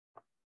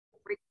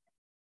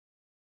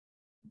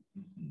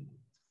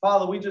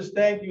Father, we just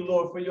thank you,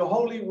 Lord, for your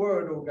holy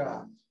word, oh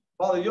God.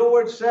 Father, your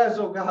word says,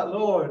 oh God,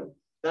 Lord,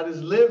 that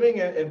is living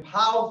and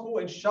powerful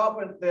and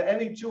sharper than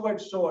any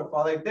two-edged sword.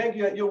 Father, I thank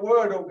you that your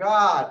word, oh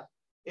God,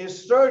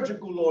 is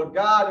surgical, Lord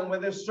God. And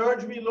when there's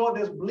surgery, Lord,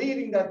 there's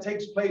bleeding that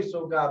takes place,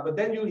 oh God. But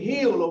then you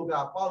heal, oh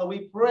God. Father,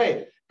 we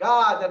pray,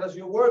 God, that as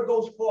your word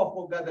goes forth,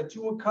 oh God, that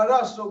you will cut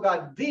us, oh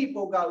God, deep,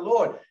 oh God,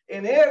 Lord,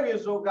 in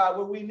areas, oh God,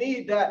 where we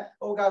need that,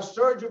 oh God,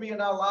 surgery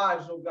in our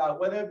lives, oh God,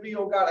 whether it be,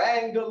 oh God,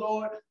 anger,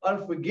 Lord,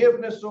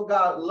 unforgiveness, oh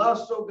God,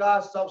 lust, oh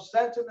God,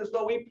 self-centeredness,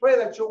 Lord, we pray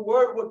that your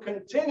word will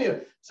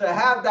continue to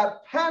have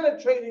that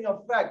penetrating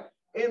effect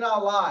in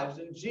our lives.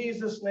 In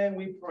Jesus' name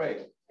we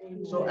pray.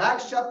 Amen. So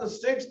Acts chapter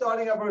 6,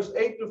 starting at verse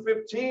 8 to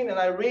 15, and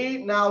I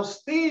read, now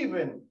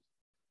Stephen,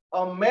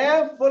 a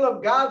man full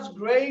of God's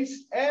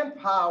grace and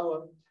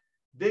power,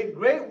 did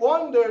great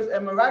wonders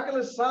and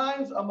miraculous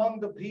signs among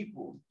the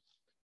people.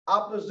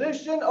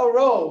 Opposition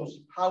arose,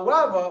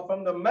 however,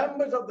 from the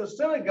members of the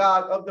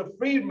synagogue of the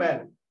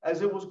freedmen,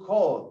 as it was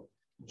called,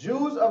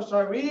 Jews of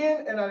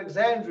Cyrene and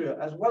Alexandria,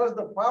 as well as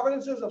the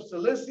provinces of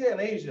Cilicia and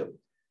Asia.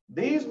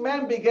 These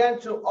men began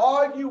to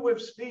argue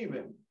with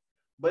Stephen,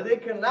 but they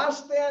cannot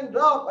stand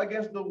up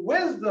against the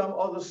wisdom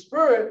of the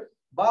Spirit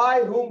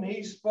by whom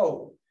he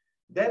spoke.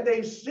 Then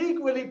they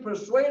secretly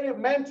persuaded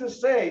men to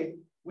say,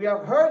 we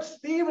have heard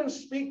Stephen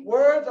speak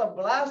words of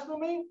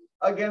blasphemy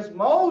against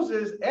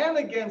Moses and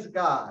against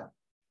God.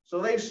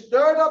 So they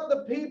stirred up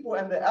the people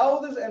and the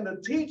elders and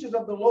the teachers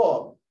of the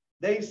law.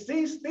 They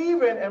seized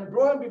Stephen and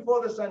brought him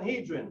before the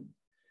Sanhedrin.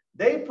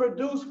 They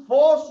produced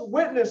false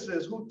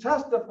witnesses who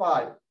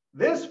testified,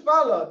 this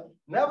fellow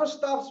never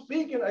stopped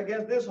speaking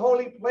against this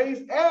holy place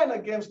and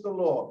against the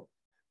law.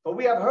 For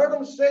we have heard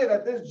him say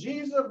that this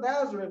Jesus of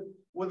Nazareth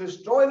will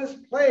destroy this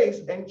place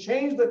and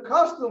change the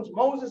customs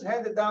Moses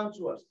handed down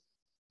to us.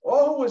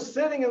 All who were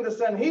sitting in the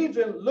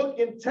Sanhedrin looked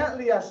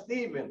intently at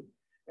Stephen,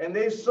 and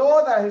they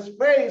saw that his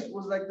face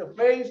was like the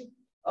face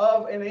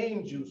of an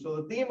angel. So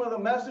the theme of the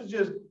message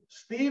is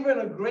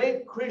Stephen, a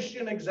great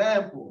Christian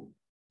example.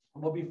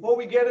 But before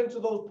we get into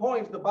those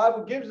points, the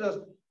Bible gives us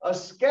a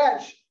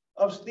sketch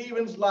of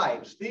Stephen's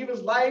life.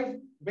 Stephen's life,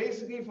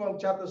 basically from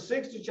chapter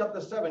 6 to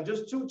chapter 7,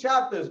 just 2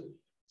 chapters,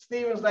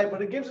 Stephen's life,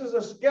 but it gives us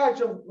a sketch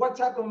of what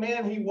type of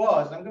man he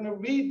was. I'm going to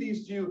read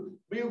these to you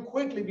real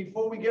quickly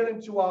before we get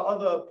into our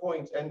other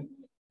points and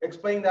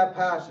explain that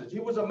passage. He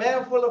was a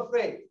man full of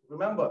faith.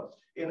 Remember,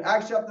 in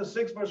Acts chapter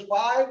 6, verse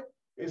 5,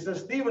 it says,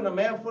 Stephen, a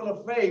man full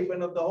of faith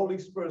and of the Holy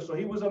Spirit. So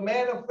he was a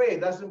man of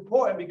faith. That's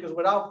important because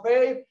without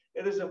faith,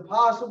 it is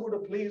impossible to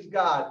please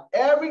God.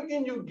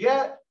 Everything you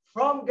get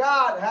from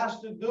God has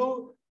to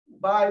do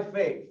by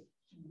faith.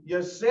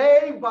 You're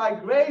saved by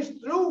grace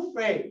through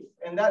faith,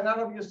 and that not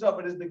of yourself,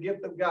 it is the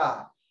gift of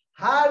God.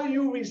 How do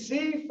you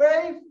receive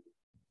faith?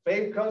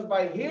 Faith comes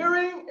by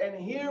hearing, and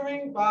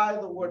hearing by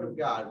the word of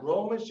God.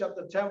 Romans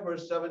chapter 10,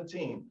 verse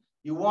 17.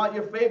 You want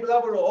your faith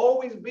level to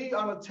always be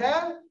on a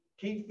 10?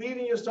 Keep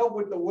feeding yourself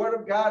with the word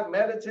of God.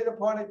 Meditate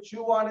upon it,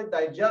 chew on it,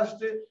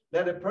 digest it,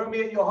 let it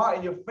permeate your heart,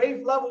 and your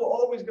faith level is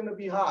always going to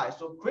be high.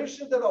 So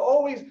Christians that are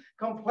always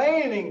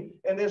complaining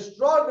and they're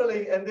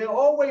struggling and they're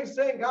always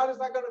saying God is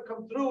not going to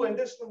come through and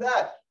this and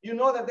that, you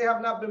know that they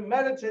have not been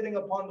meditating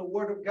upon the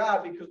word of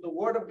God, because the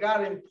word of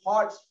God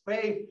imparts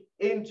faith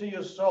into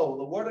your soul.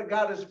 The word of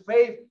God is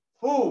faith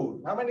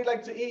food. How many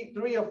like to eat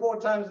 3 or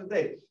 4 times a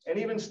day and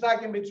even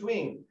snack in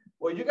between?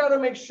 Well, you got to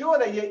make sure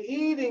that you're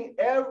eating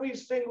every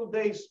single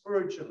day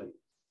spiritually,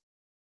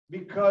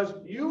 because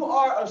you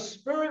are a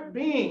spirit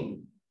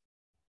being.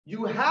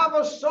 You have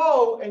a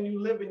soul and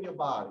you live in your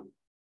body.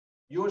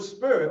 You're a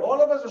spirit.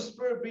 All of us are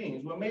spirit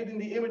beings. We're made in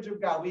the image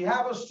of God. We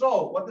have a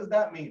soul. What does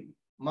that mean?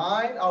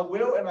 Mind, our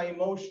will, and our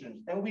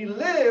emotions. And we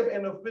live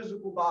in a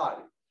physical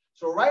body.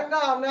 So right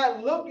now, I'm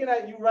not looking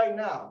at you right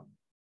now.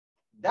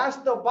 That's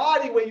the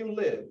body where you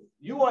live.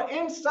 You are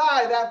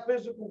inside that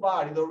physical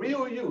body, the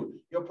real you,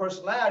 your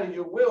personality,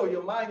 your will,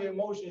 your mind, your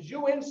emotions.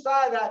 You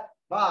inside that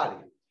body.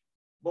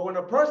 But when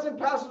a person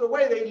passes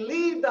away, they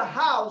leave the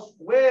house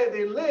where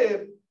they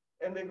live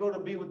and they go to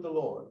be with the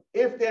Lord.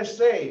 If they're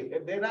saved.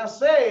 If they're not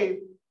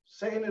saved,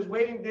 Satan is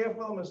waiting there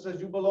for them and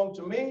says, you belong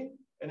to me.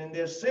 And in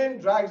their sin,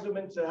 drags them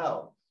into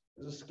hell.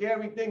 It's a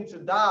scary thing to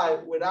die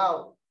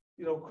without,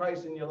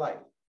 Christ in your life.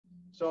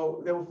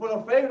 So they were full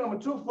of faith. Number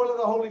 2, full of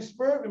the Holy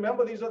Spirit.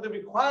 Remember, these are the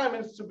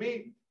requirements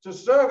to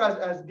serve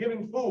as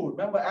giving food.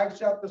 Remember Acts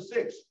chapter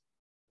 6.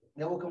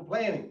 They were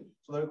complaining.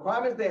 So the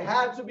requirements, they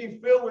had to be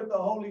filled with the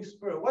Holy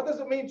Spirit. What does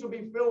it mean to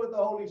be filled with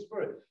the Holy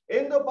Spirit?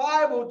 In the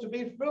Bible, to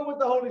be filled with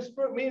the Holy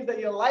Spirit means that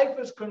your life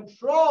is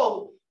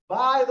controlled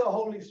by the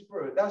Holy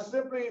Spirit. That's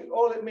simply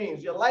all it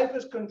means. Your life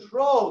is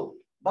controlled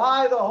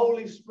by the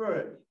Holy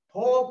Spirit.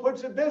 Paul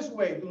puts it this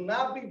way: do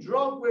not be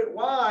drunk with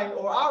wine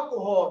or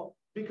alcohol,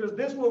 because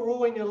this will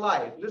ruin your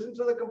life. Listen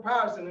to the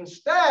comparison.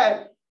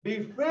 Instead,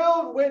 be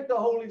filled with the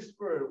Holy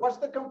Spirit. What's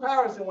the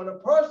comparison? When a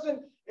person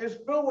is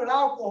filled with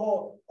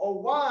alcohol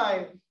or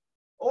wine,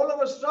 all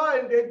of a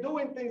sudden they're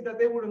doing things that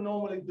they wouldn't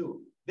normally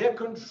do. They're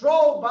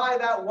controlled by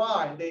that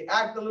wine. They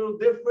act a little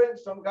different.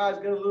 Some guys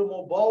get a little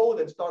more bold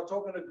and start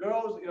talking to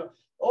girls, you know,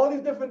 all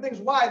these different things.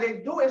 Why? They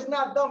do, it's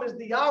not them, it's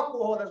the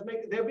alcohol that's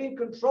making, they're being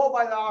controlled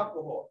by the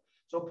alcohol.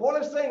 So Paul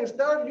is saying,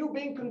 instead of you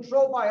being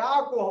controlled by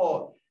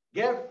alcohol,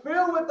 get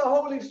filled with the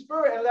Holy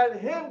Spirit and let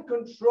him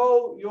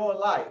control your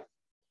life.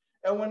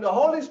 And when the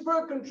Holy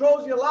Spirit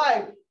controls your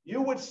life,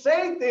 you would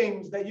say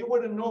things that you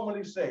wouldn't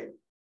normally say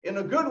in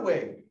a good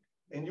way.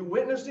 And you're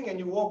witnessing and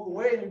you walk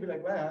away and you'd be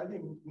like, man, I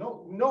didn't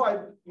know I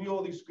knew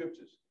all these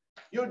scriptures.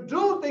 You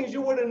do things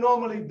you wouldn't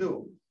normally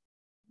do.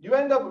 You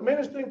end up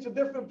ministering to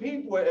different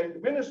people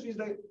and ministries.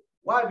 Like,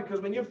 why? Because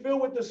when you're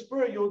filled with the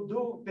Spirit, you'll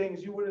do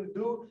things you wouldn't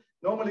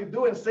normally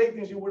do and say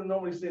things you wouldn't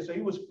normally say. So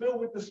he was filled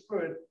with the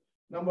Spirit.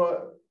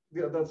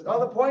 The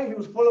other point, he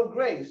was full of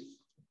grace.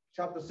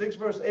 Chapter 6,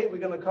 verse 8, we're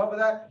going to cover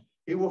that.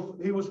 He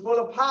was full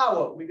of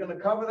power. We're going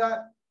to cover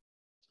that.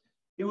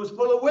 He was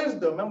full of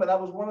wisdom. Remember, that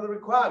was one of the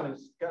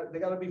requirements. They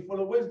got to be full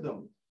of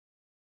wisdom.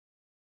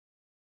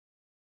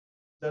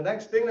 The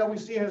next thing that we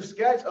see in his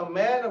sketch, a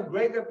man of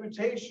great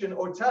reputation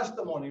or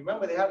testimony.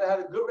 Remember, they had to have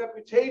a good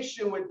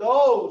reputation with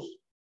those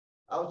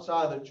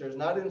outside the church,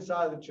 not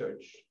inside the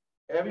church.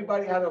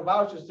 Everybody had a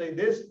voucher to say,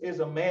 this is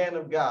a man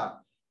of God.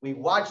 We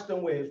watched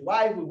him with his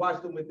wife. We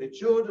watched him with their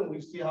children.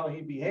 We see how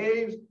he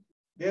behaves.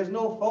 There's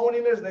no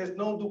phoniness. There's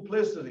no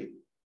duplicity.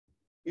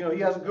 You know, he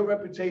has a good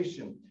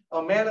reputation.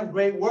 A man of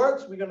great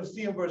works. We're going to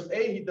see in verse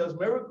 8, he does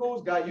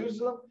miracles. God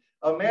uses him.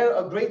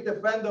 A great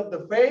defender of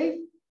the faith.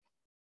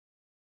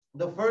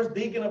 The first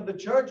deacon of the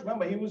church.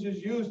 Remember, he was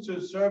just used to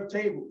serve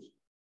tables.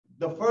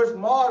 The first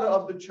martyr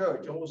of the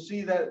church. And we'll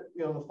see that,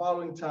 you know, the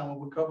following time when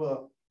we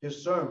cover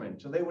his sermon.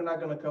 Today, we're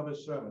not going to cover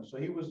his sermon. So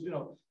he was, you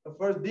know, the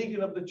first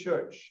deacon of the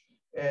church.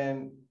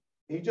 And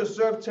he just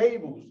served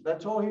tables.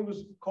 That's all he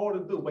was called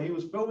to do. But he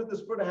was filled with the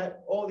Spirit and had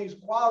all these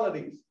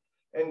qualities.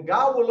 And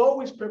God will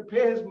always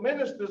prepare his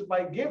ministers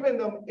by giving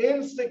them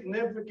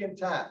insignificant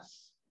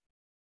tasks.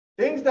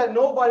 Things that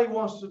nobody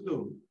wants to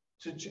do,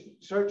 to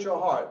search your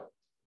heart,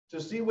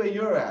 to see where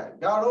you're at.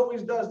 God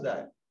always does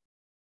that.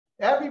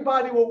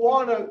 Everybody will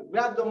want to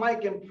grab the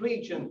mic and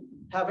preach and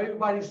have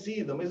everybody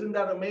see them. Isn't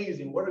that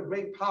amazing? What a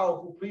great,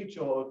 powerful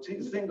preacher or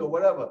singer,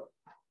 whatever.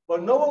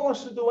 But no one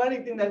wants to do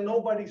anything that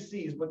nobody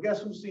sees. But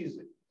guess who sees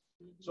it?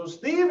 So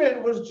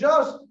Stephen was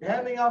just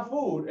handing out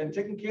food and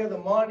taking care of the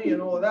money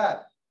and all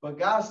that. But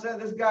God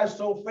said, this guy's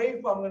so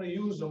faithful, I'm going to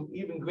use him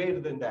even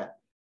greater than that.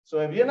 So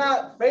if you're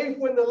not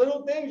faithful in the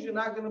little things, you're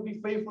not going to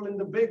be faithful in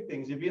the big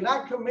things. If you're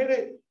not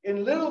committed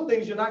in little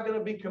things, you're not going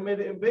to be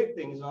committed in big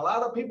things. And a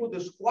lot of people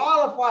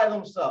disqualify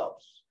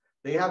themselves.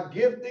 They have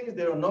giftings,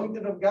 they're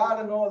anointed of God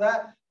and all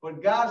that.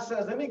 But God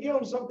says, let me give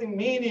them something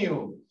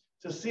menial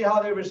to see how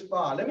they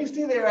respond. Let me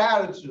see their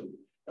attitude.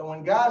 And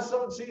when God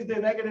sees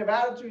their negative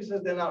attitude, he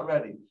says they're not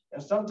ready.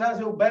 And sometimes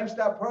he'll bench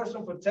that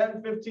person for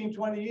 10, 15,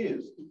 20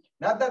 years.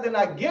 Not that they're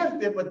not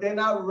gifted, but they're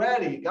not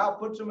ready. God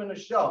puts them in a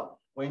shelf.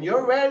 When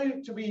you're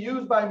ready to be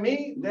used by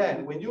me,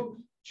 then when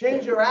you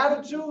change your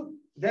attitude,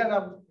 then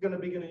I'm going to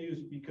begin to use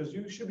you, because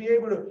you should be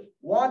able to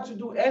want to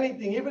do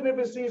anything, even if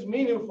it seems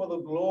menial, for the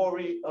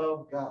glory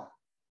of God.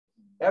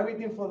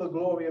 Everything for the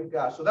glory of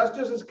God. So that's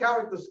just his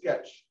character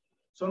sketch.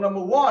 So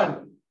number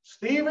one,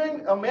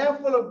 Stephen, a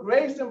man full of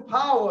grace and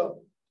power,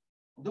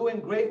 doing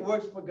great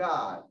works for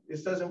God. It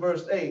says in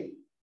verse 8,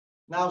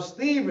 now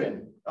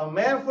Stephen, a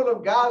man full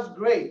of God's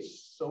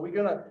grace. So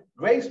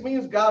grace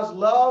means God's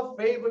love,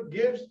 favor,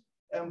 gifts,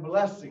 and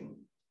blessing.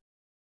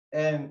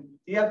 And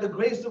he had the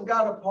grace of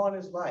God upon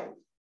his life.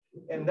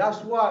 And that's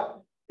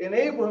what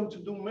enabled him to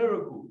do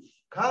miracles.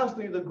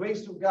 Constantly the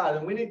grace of God.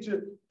 And we need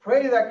to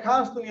pray that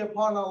constantly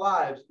upon our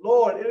lives.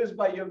 Lord, it is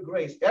by your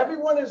grace.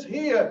 Everyone is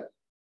here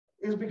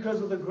is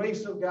because of the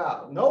grace of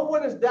God. No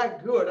one is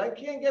that good. I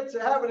can't get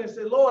to heaven and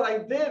say, Lord, I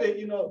did it.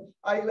 You know,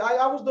 I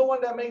was the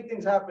one that made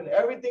things happen.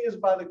 Everything is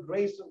by the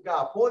grace of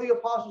God. Paul the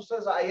Apostle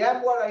says, I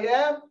am what I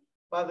am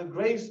by the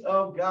grace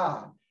of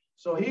God.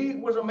 So he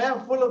was a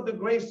man full of the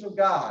grace of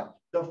God,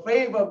 the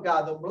favor of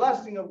God, the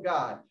blessing of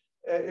God.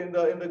 In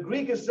the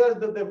Greek, it says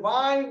the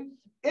divine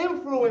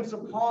influence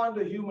upon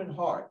the human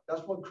heart.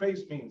 That's what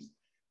grace means.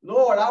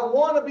 Lord, I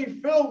want to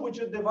be filled with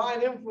your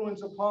divine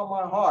influence upon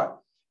my heart.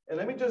 And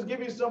let me just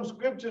give you some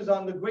scriptures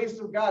on the grace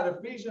of God.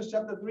 Ephesians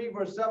chapter 3,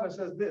 verse 7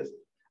 says this.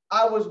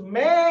 I was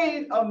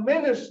made a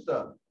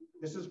minister.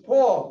 This is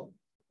Paul.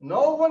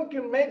 No one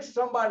can make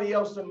somebody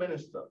else a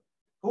minister.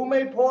 Who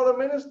made Paul a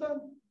minister?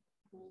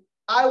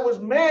 I was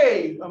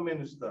made a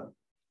minister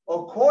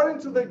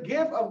according to the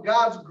gift of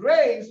God's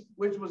grace,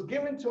 which was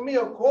given to me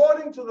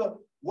according to the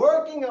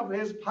working of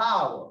his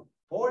power.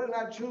 Paul did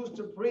not choose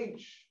to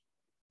preach.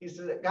 He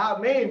said,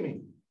 God made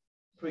me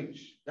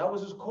preach. That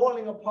was his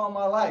calling upon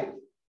my life.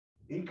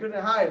 He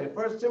couldn't hide it.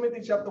 1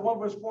 Timothy chapter 1,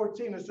 verse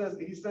 14,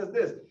 he says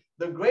this,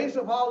 the grace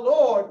of our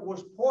Lord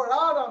was poured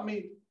out on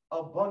me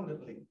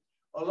abundantly,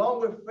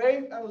 along with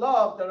faith and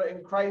love that are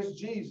in Christ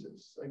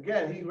Jesus.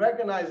 Again, he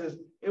recognizes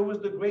it was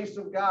the grace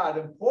of God.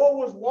 And Paul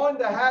was one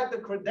that had the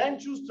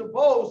credentials to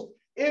boast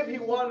if he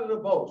wanted to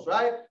boast,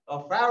 right? A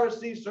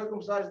Pharisee,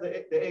 circumcised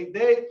the eighth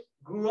day,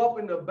 grew up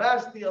in the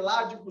best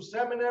theological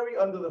seminary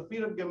under the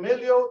feet of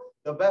Gamaliel,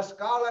 the best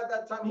scholar at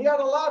that time. He had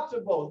a lot to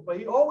boast, but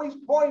he always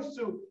points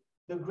to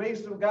the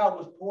grace of God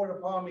was poured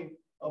upon me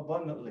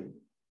abundantly.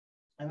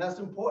 And that's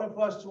important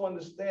for us to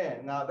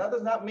understand. Now, that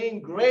does not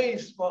mean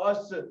grace for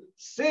us to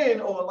sin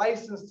or a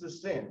license to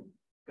sin.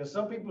 Because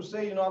some people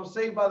say, you know, I'm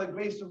saved by the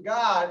grace of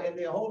God, and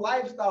their whole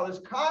lifestyle is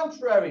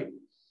contrary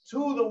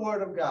to the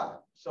word of God.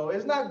 So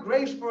it's not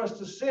grace for us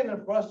to sin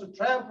and for us to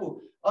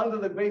trample under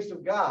the grace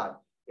of God.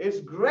 It's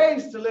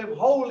grace to live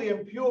holy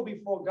and pure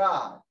before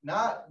God,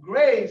 not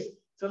grace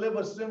to live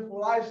a sinful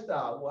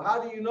lifestyle. Well,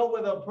 how do you know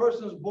whether a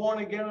person is born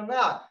again or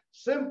not?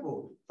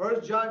 Simple.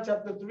 1 John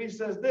chapter 3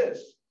 says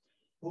this: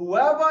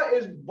 whoever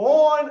is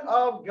born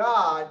of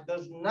God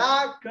does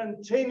not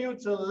continue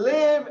to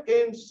live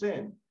in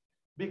sin,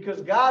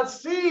 because God's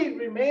seed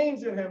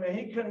remains in him and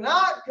he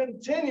cannot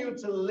continue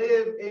to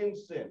live in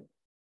sin.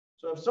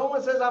 So if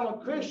someone says, I'm a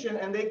Christian,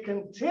 and they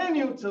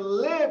continue to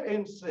live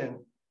in sin,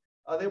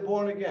 are they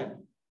born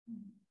again?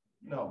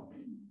 No.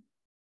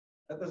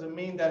 That doesn't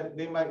mean that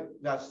they might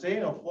not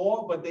sin or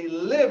fall, but they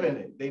live in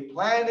it. They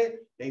plan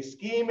it, they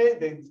scheme it,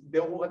 they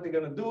know what they're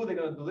going to do. They're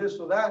going to do this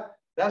or that.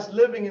 That's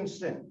living in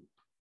sin.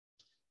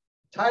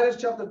 Titus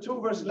chapter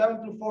 2, verse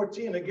 11 through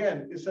 14,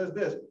 again, it says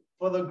this: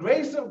 for the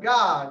grace of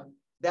God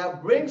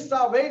that brings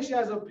salvation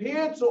has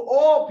appeared to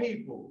all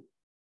people.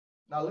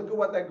 Now look at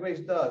what that grace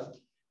does.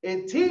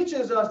 It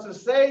teaches us to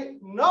say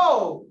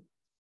no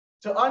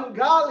to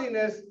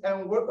ungodliness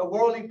and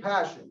worldly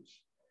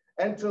passions,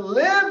 and to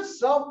live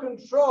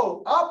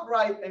self-controlled,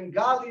 upright, and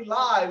godly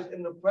lives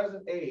in the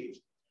present age,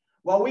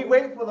 while we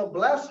wait for the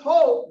blessed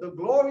hope, the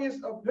glorious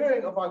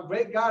appearing of our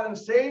great God and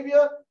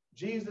Savior,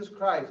 Jesus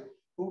Christ,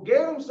 who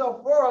gave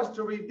himself for us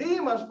to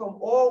redeem us from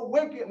all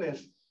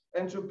wickedness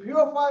and to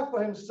purify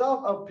for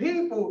himself a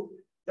people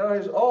that are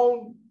his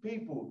own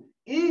people,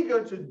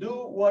 eager to do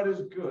what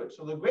is good.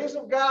 So the grace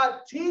of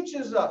God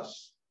teaches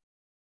us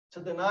to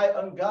deny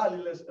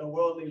ungodliness and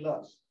worldly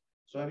lust.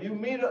 So if you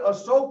meet a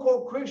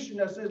so-called Christian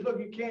that says, look,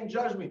 you can't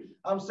judge me,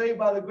 I'm saved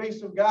by the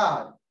grace of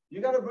God,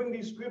 you got to bring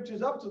these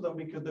scriptures up to them,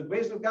 because the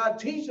grace of God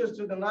teaches us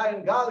to deny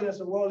ungodliness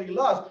and worldly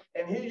lust.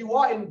 And here you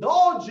are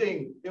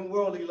indulging in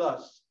worldly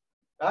lust,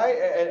 right?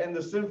 And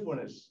the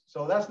sinfulness.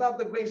 So that's not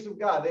the grace of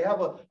God. They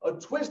have a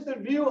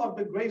twisted view of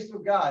the grace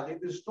of God. They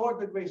distort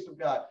the grace of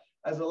God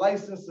as a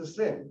license to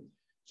sin.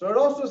 So it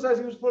also says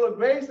he was full of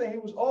grace, and he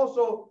was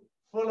also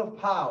full of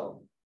power.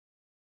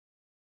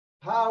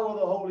 Power of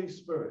the Holy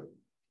Spirit.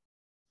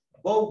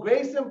 Both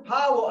grace and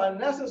power are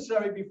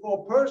necessary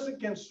before a person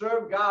can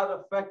serve God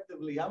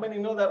effectively. How many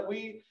know that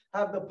we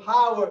have the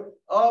power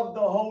of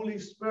the Holy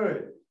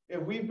Spirit?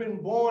 If we've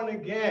been born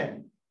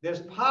again,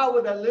 there's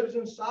power that lives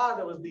inside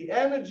of us, the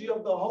energy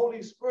of the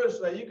Holy Spirit,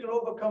 so that you can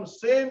overcome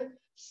sin,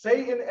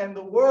 Satan, and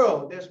the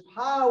world. There's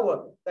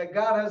power that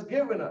God has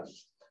given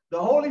us. The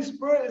Holy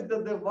Spirit is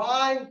the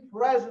divine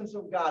presence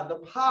of God,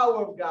 the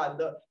power of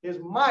God, his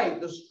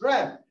might, the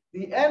strength,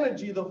 the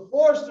energy, the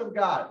force of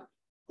God,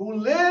 who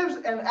lives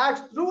and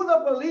acts through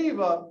the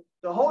believer.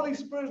 The Holy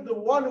Spirit is the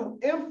one who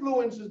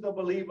influences the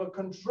believer,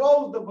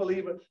 controls the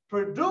believer,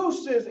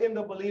 produces in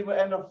the believer,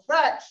 and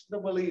affects the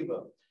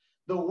believer.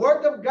 The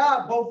work of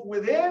God both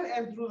within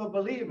and through the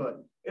believer.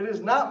 It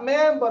is not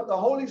man, but the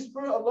Holy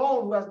Spirit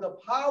alone who has the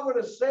power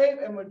to save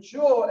and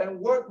mature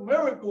and work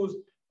miracles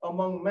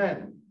among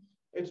men.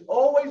 It's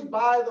always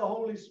by the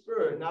Holy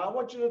Spirit. Now, I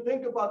want you to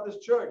think about this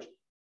church.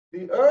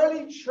 The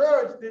early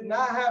church did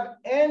not have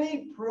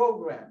any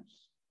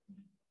programs.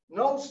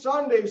 No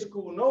Sunday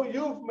school, no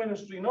youth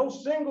ministry, no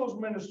singles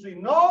ministry,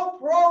 no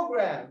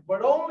program,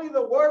 but only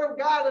the word of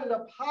God and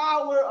the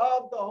power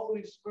of the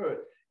Holy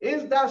Spirit.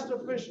 Is that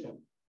sufficient?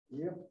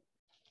 Yeah.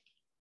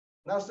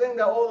 Not saying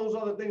that all those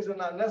other things are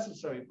not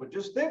necessary, but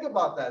just think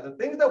about that. The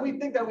things that we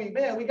think that we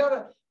got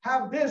to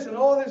have this and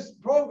all this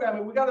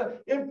programming, we got to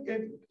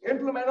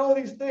implement all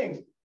these things.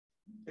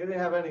 They didn't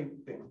have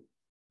anything.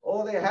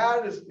 All they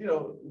had is,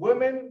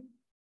 women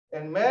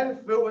and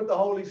men filled with the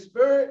Holy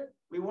Spirit.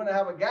 We want to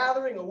have a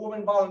gathering, a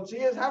woman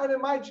volunteers, have it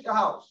in my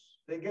house.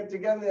 They get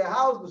together in their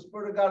house, the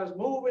Spirit of God is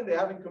moving, they're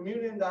having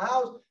communion in the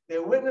house,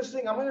 they're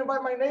witnessing. I'm going to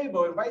invite my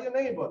neighbor, invite your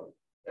neighbor.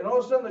 And all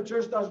of a sudden the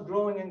church starts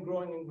growing and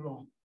growing and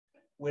growing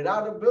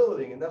without a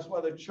building. And that's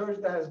why the church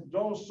that has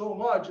grown so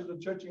much is the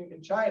church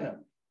in China.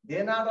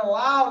 They're not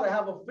allowed to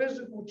have a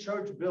physical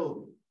church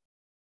building.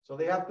 So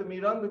they have to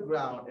meet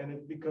underground.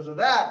 And because of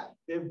that,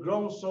 they've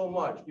grown so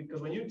much. Because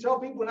when you tell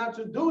people not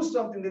to do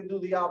something, they do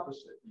the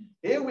opposite.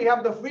 Here we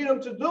have the freedom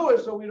to do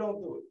it, so we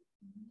don't do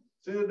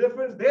it. See the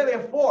difference?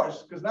 They're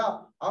forced, because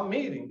now I'm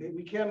meeting.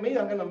 We can't meet,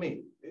 I'm going to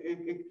meet.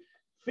 It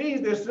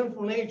feeds their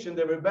sinful nature and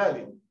their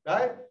rebellion,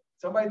 right?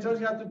 Somebody tells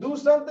you not to do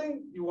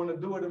something, you want to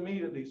do it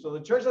immediately. So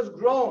the church has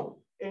grown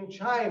in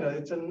China.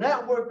 It's a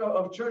network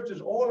of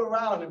churches all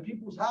around in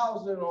people's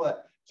houses and all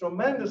that.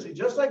 Tremendously,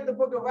 just like the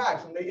book of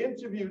Acts. And they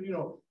interviewed,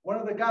 one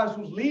of the guys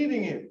who's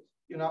leading it.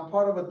 I'm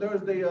part of a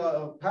Thursday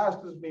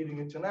pastors meeting,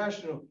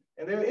 international,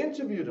 and they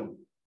interviewed him.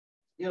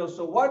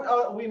 So what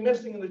are we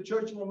missing in the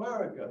church in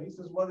America? He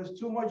says, well, there's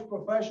too much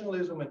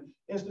professionalism and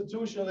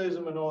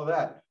institutionalism and all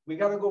that. We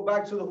got to go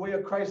back to the way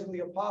of Christ and the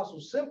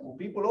apostles. Simple.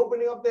 People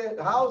opening up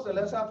their house and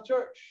let's have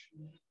church.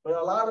 But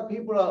a lot of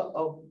people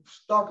are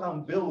stuck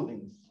on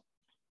buildings.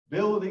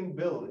 Building.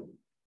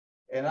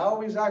 And I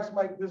always ask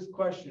Mike this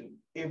question.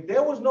 If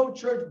there was no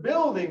church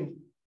building,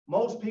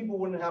 most people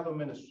wouldn't have a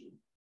ministry.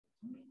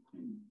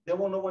 They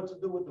won't know what to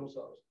do with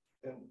themselves.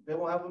 And they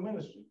won't have a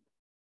ministry.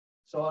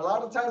 So a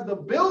lot of times the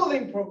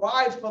building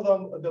provides for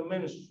the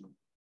ministry.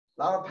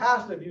 A lot of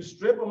pastors, if you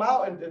strip them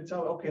out and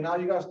tell them, okay, now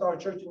you got to start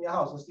a church in your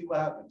house. Let's see what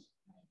happens.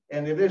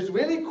 And if it's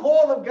really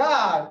call of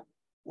God,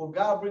 will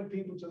God bring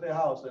people to their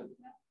house? And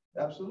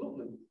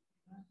absolutely.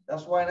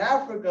 That's why in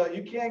Africa,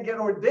 you can't get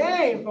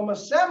ordained from a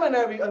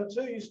seminary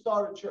until you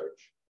start a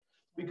church.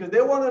 Because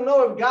they want to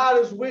know if God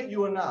is with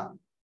you or not.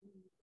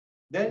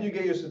 Then you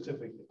get your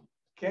certificate.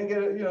 Can't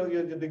get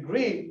your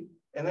degree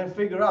and then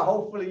figure out,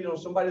 hopefully,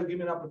 somebody will give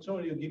you an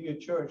opportunity to give you a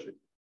church.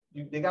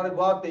 They got to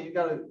go out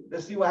there.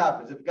 Let's see what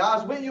happens. If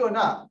God's with you or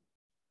not.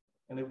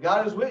 And if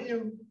God is with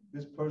you,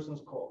 this person's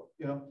called.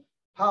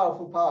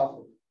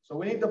 Powerful. So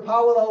we need the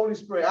power of the Holy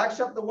Spirit. Acts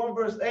chapter 1,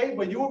 verse 8,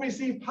 but you will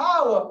receive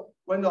power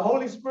when the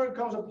Holy Spirit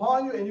comes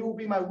upon you, and you will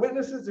be my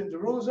witnesses in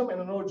Jerusalem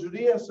and in all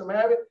Judea and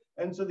Samaria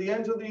and to the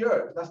ends of the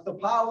earth. That's the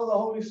power of the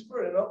Holy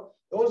Spirit.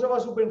 Those of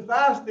us who've been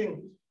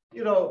fasting,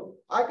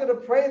 I could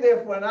have prayed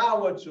there for an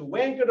hour or two.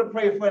 Wayne could have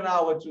prayed for an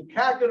hour or two.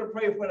 Kat could have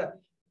prayed for an hour.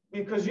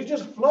 Because you're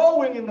just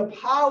flowing in the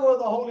power of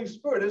the Holy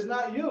Spirit. It's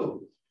not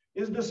you.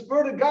 It's the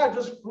Spirit of God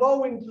just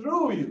flowing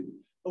through you.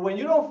 But when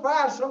you don't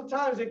fast,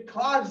 sometimes it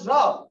clogs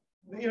up,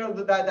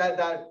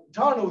 that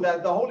tunnel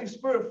that the Holy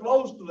Spirit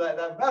flows through,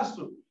 that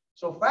vessel.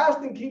 So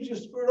fasting keeps your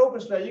spirit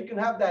open so that you can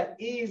have that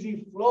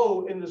easy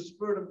flow in the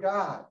Spirit of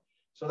God.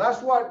 So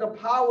that's what the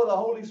power of the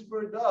Holy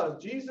Spirit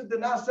does. Jesus did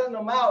not send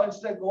them out and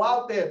said, go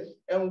out there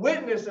and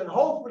witness, and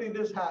hopefully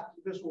this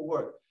will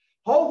work.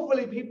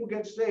 Hopefully people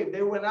get saved.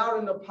 They went out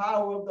in the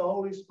power of the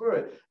Holy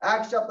Spirit.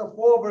 Acts chapter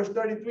 4, verse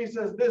 33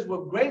 says this,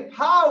 with great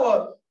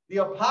power, the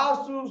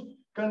apostles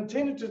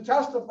continued to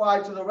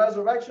testify to the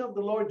resurrection of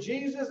the Lord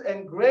Jesus,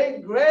 and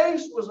great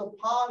grace was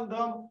upon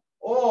them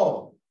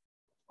all.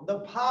 The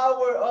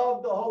power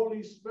of the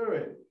Holy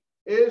Spirit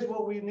is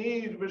what we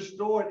need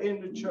restored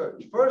in the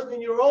church. First,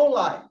 in your own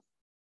life,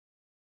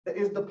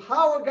 is the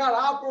power of God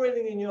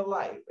operating in your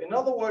life. In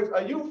other words,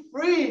 are you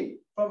free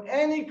from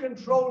any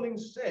controlling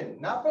sin?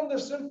 Not from the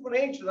sinful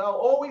nature that will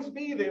always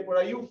be there, but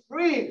are you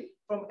free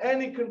from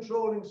any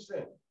controlling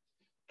sin?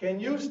 Can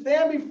you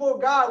stand before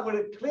God with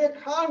a clear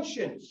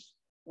conscience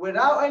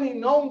without any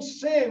known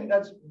sin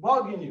that's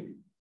bugging you?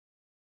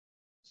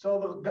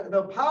 So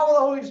the power of the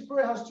Holy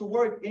Spirit has to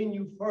work in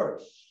you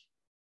first.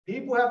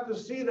 People have to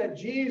see that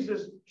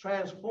Jesus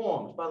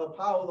transforms by the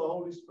power of the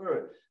Holy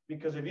Spirit.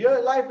 Because if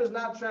your life is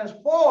not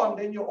transformed,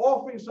 then you're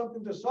offering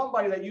something to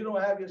somebody that you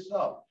don't have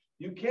yourself.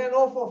 You can't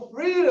offer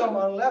freedom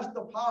unless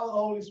the power of the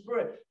Holy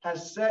Spirit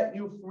has set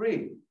you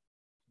free.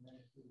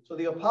 So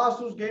the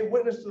apostles gave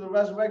witness to the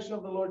resurrection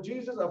of the Lord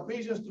Jesus.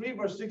 Ephesians 3,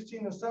 verse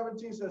 16 and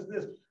 17 says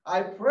this,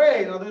 I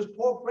pray, now there's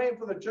Paul praying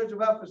for the church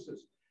of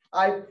Ephesus.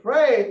 I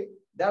pray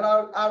that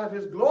out of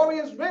his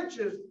glorious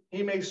riches,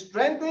 he may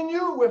strengthen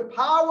you with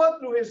power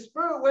through his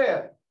Spirit.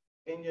 Where?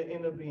 In your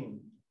inner being,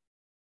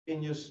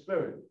 in your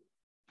spirit.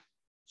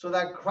 So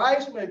that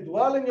Christ may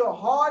dwell in your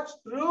hearts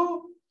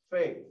through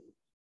faith.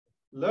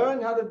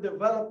 Learn how to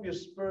develop your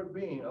spirit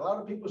being. A lot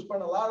of people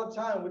spend a lot of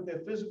time with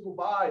their physical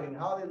body and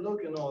how they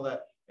look and all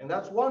that. And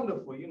that's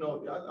wonderful.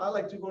 I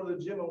like to go to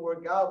the gym and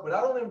work out, but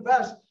I don't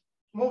invest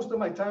most of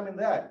my time in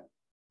that.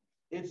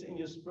 It's in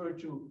your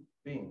spiritual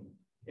being.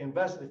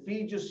 Invest,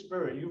 feed your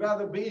spirit. You'd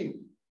rather be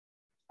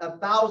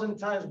 1,000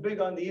 times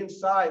bigger on the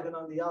inside than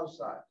on the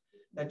outside.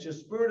 That your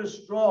spirit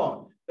is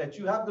strong, that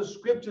you have the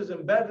scriptures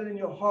embedded in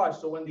your heart.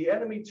 So when the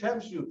enemy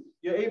tempts you,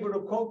 you're able to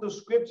quote the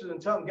scriptures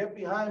and tell him, get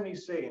behind me,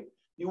 Satan.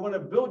 You want to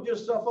build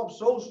yourself up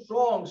so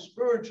strong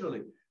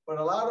spiritually. But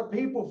a lot of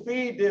people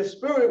feed their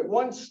spirit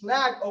one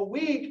snack a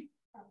week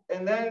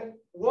and then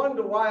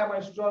wonder, why am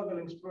I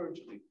struggling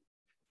spiritually?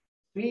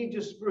 Feed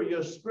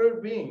your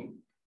spirit being.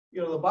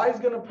 The body's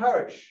going to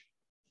perish.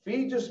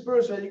 Feed your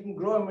spirit so you can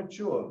grow and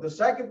mature. The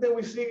second thing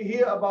we see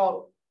here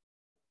about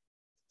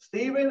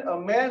Stephen, a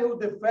man who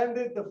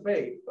defended the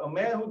faith. A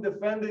man who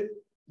defended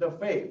the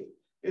faith.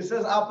 It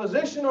says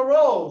opposition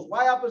arose.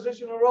 Why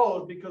opposition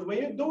arose? Because when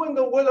you're doing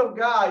the will of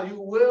God, you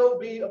will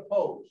be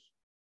opposed.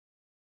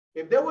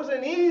 If there was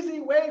an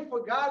easy way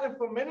for God and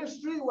for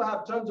ministry, we'll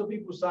have tons of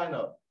people sign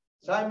up.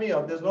 Sign me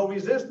up. There's no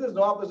resistance,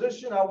 no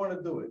opposition. I want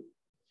to do it.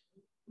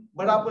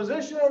 But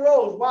opposition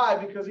arose. Why?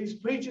 Because he's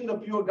preaching the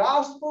pure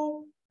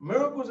gospel.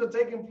 Miracles are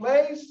taking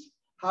place.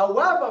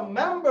 However,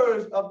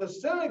 members of the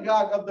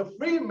synagogue of the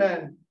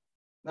freemen,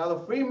 now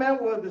the freemen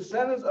were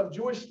descendants of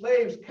Jewish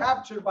slaves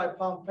captured by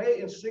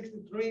Pompey in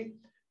 63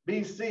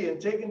 BC and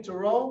taken to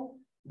Rome.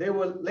 They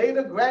were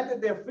later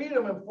granted their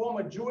freedom and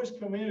formed a Jewish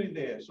community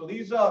there. So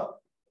these are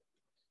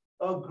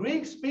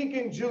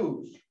Greek-speaking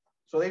Jews.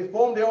 So they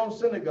formed their own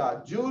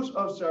synagogue. Jews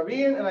of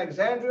Cyrene and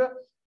Alexandria,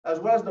 as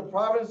well as the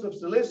province of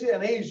Cilicia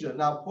and Asia.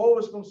 Now, Paul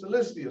was from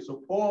Cilicia,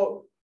 so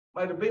Paul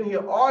might have been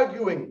here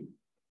arguing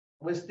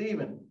with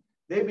Stephen.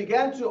 They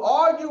began to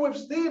argue with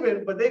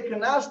Stephen, but they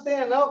cannot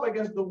stand up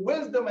against the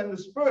wisdom and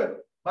the spirit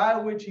by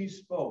which he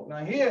spoke.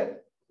 Now here,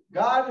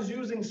 God is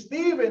using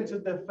Stephen to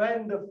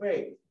defend the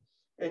faith.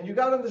 And you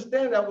got to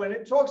understand that when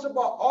it talks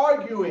about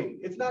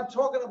arguing, it's not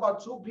talking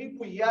about two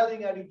people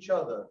yelling at each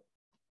other.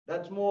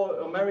 That's more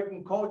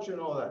American culture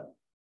and all that.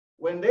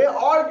 When they're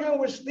arguing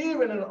with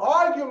Stephen, an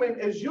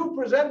argument is you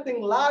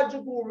presenting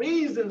logical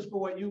reasons for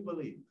what you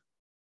believe.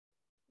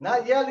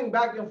 Not yelling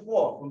back and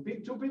forth.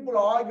 When two people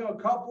are arguing,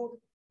 a couple,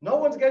 no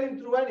one's getting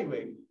through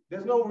anyway.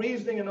 There's no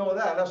reasoning and all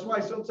that. That's why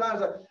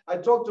sometimes I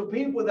talk to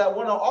people that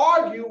want to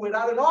argue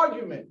without an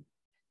argument.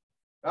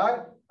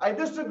 Right? I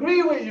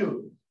disagree with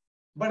you.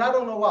 But I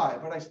don't know why,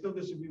 but I still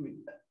disagree with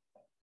you.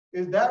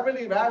 Is that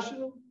really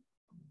rational?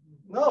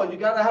 No, you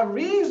got to have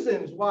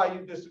reasons why you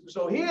disagree.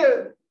 So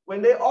here,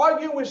 when they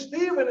argue with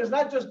Stephen, it's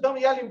not just them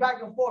yelling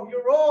back and forth,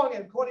 you're wrong,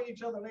 and calling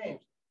each other names.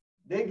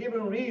 They're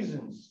giving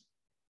reasons.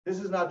 This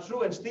is not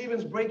true. And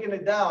Stephen's breaking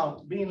it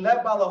down, being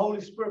led by the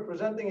Holy Spirit,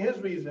 presenting his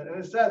reason.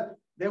 And it says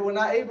they were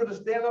not able to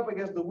stand up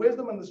against the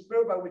wisdom and the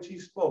spirit by which he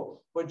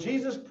spoke. But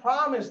Jesus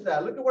promised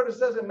that. Look at what it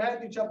says in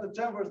Matthew chapter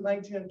 10, verse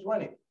 19 and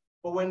 20.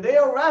 But when they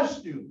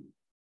arrest you,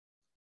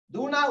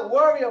 do not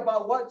worry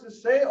about what to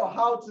say or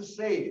how to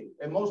say it.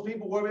 And most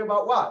people worry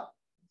about what?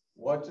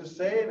 What to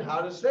say and how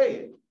to say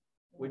it,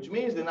 which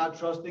means they're not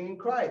trusting in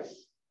Christ.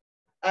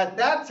 At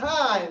that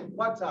time,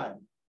 what time?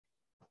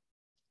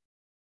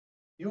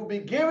 You'll be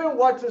given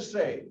what to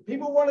say.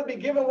 People want to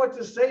be given what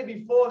to say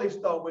before they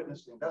start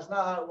witnessing. That's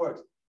not how it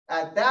works.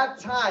 At that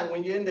time,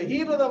 when you're in the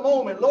heat of the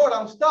moment, Lord,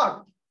 I'm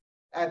stuck.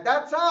 At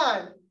that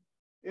time,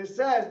 it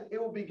says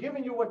it will be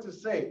giving you what to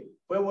say.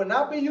 But it will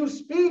not be you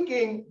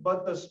speaking,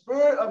 but the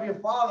Spirit of your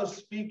Father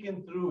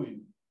speaking through you.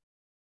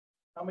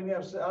 How many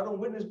have said, I don't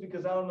witness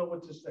because I don't know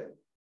what to say?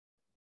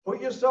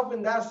 Put yourself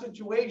in that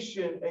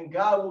situation and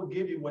God will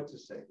give you what to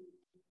say.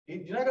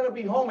 You're not going to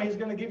be home and he's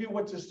going to give you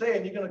what to say,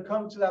 and you're going to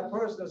come to that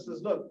person and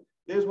says, look,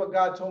 here's what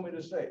God told me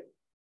to say.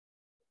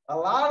 A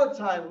lot of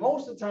time,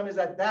 most of the time is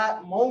at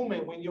that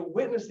moment, when you're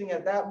witnessing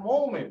at that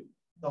moment,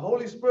 the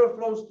Holy Spirit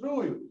flows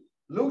through you.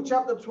 Luke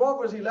chapter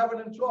 12, verse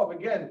 11 and 12,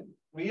 again,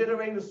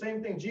 reiterating the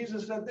same thing.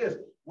 Jesus said this,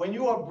 when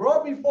you are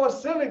brought before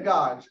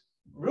synagogues,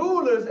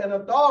 rulers and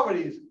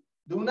authorities,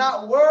 do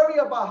not worry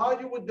about how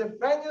you would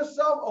defend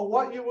yourself or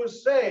what you would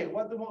say.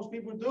 What do most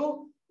people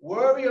do?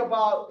 Worry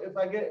about if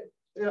I get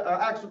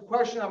asked a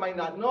question I might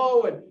not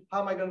know, and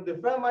how am I going to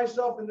defend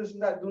myself and this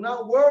and that. Do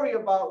not worry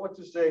about what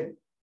to say.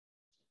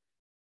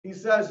 He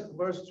says,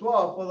 verse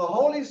 12, for the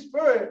Holy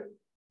Spirit,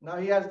 now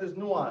he has this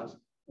nuance,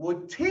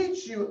 will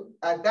teach you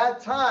at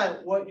that time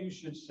what you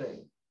should say.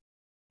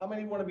 How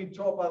many want to be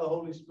taught by the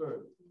Holy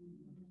Spirit?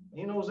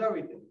 He knows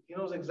everything. He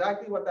knows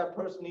exactly what that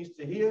person needs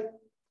to hear.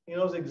 He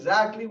knows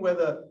exactly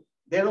whether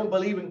they don't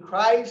believe in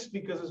Christ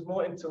because it's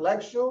more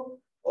intellectual,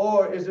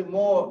 or is it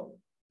more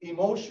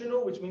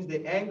emotional, which means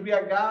they're angry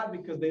at God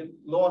because they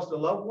lost a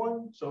loved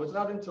one. So it's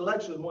not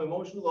intellectual, it's more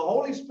emotional. The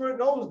Holy Spirit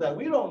knows that.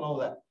 We don't know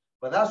that.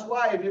 But that's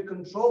why if you're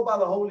controlled by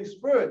the Holy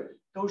Spirit,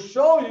 he'll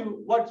show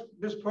you what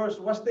this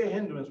person, what's their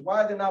hindrance,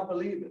 why they're not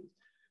believing.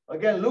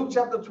 Again, Luke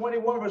chapter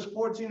 21, verse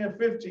 14 and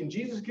 15.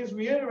 Jesus keeps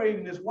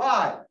reiterating this.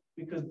 Why?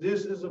 Because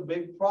this is a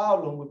big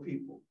problem with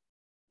people,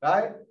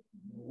 right?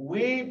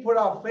 We put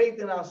our faith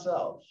in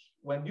ourselves.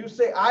 When you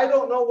say, I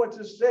don't know what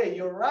to say,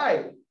 you're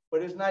right.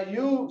 But it's not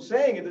you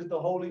saying it, it's the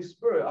Holy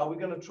Spirit. Are we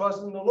going to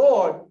trust in the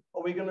Lord,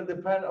 or are we going to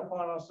depend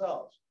upon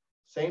ourselves?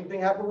 Same thing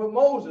happened with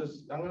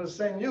Moses. I'm going to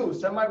send you,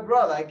 send my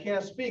brother. I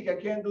can't speak. I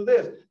can't do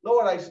this.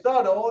 Lord, I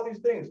stutter, all these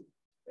things.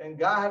 And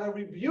God had to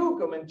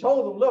rebuke him and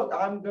told him, look,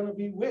 I'm going to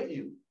be with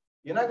you.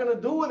 You're not going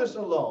to do this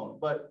alone.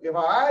 But if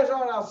our eyes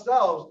are on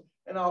ourselves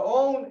and our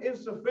own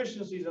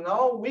insufficiencies and our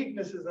own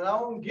weaknesses and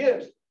our own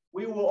gifts,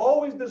 we will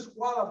always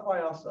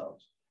disqualify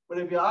ourselves. But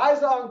if your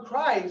eyes are on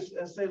Christ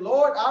and say,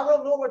 Lord, I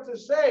don't know what to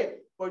say,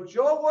 but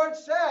your word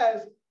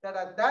says that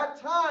at that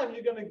time,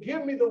 you're going to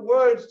give me the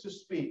words to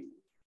speak.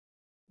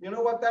 You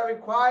know what that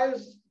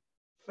requires?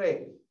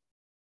 Faith,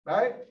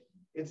 right?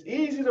 It's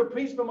easy to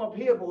preach from up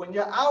here, but when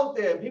you're out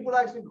there and people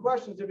asking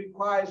questions, it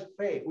requires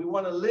faith. We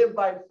want to live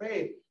by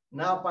faith,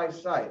 not by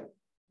sight.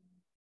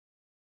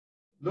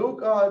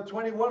 Luke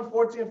 21,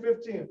 14, and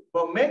 15.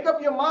 But make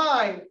up your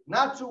mind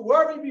not to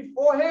worry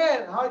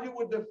beforehand how you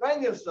would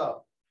defend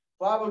yourself.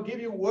 For I will give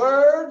you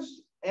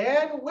words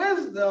and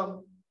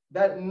wisdom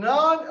that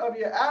none of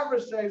your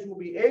adversaries will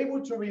be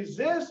able to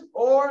resist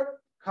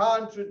or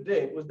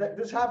contradict. Was that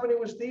this happening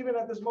with Stephen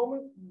at this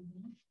moment?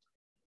 Mm-hmm.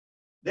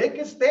 They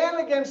could stand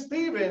against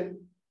Stephen,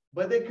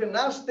 but they could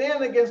not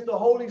stand against the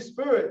Holy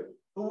Spirit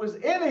who was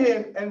in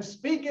him and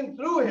speaking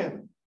through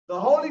him. The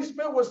Holy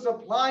Spirit was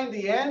supplying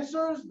the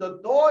answers, the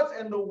thoughts,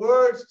 and the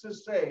words to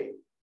say.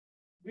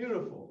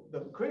 Beautiful. The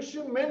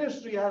Christian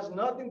ministry has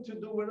nothing to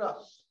do with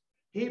us.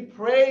 He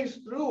prays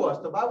through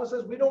us. The Bible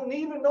says we don't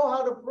even know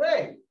how to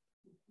pray.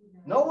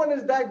 No one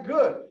is that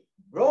good.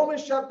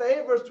 Romans chapter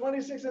 8, verse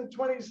 26 and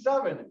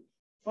 27.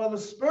 For the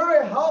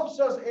Spirit helps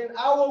us in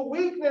our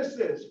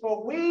weaknesses,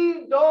 for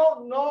we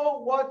don't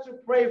know what to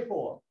pray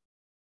for.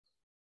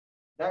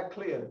 That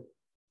clear.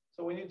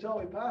 So when you tell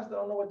me, Pastor, I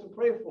don't know what to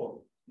pray for,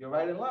 you're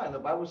right in line. The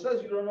Bible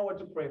says you don't know what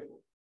to pray for.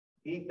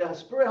 The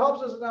Spirit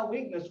helps us in our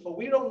weakness, for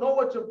we don't know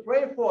what to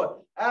pray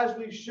for as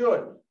we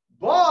should.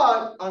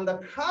 But on the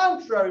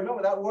contrary,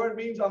 remember that word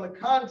means on the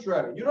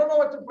contrary. You don't know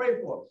what to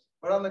pray for.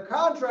 But on the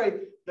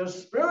contrary, the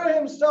Spirit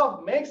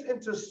himself makes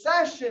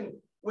intercession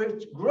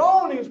with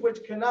groanings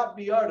which cannot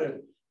be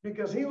uttered.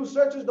 Because he who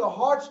searches the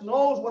hearts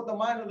knows what the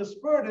mind of the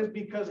Spirit is,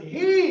 because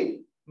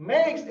he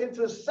makes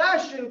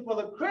intercession for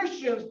the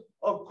Christians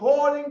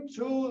according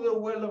to the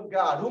will of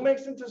God. Who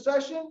makes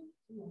intercession?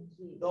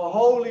 The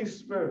Holy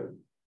Spirit.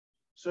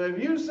 So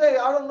if you say,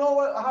 I don't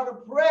know how to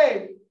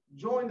pray,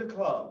 join the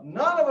club.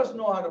 None of us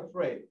know how to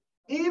pray.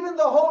 Even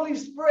the Holy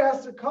Spirit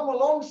has to come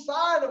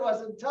alongside of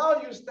us and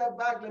tell you, step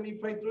back, let me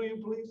pray through you,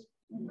 please.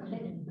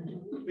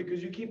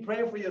 Because you keep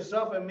praying for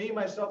yourself and me,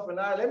 myself, and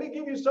I. Let me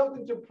give you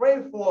something to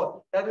pray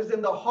for that is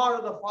in the heart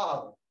of the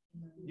Father.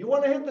 You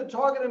want to hit the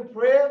target in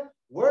prayer?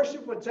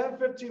 Worship for 10,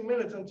 15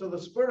 minutes until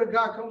the Spirit of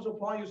God comes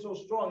upon you so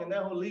strong, and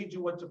then he'll lead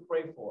you what to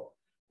pray for.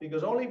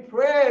 Because only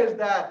prayers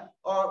that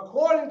are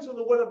according to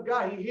the will of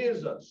God, he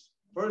hears us.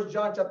 1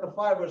 John chapter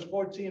 5, verse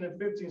 14 and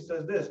 15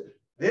 says this.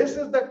 This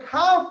is the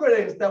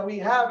confidence that we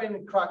have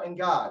in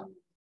God.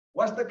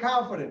 What's the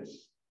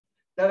confidence?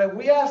 That if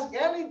we ask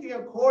anything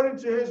according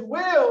to his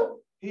will,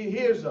 he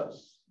hears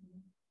us.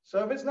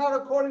 So if it's not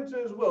according to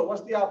his will,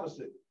 what's the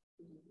opposite?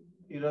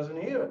 He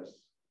doesn't hear us.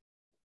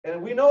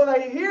 And we know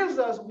that he hears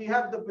us. We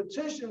have the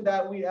petition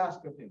that we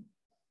ask of him.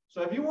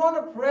 So if you want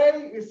to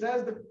pray, it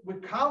says that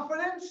with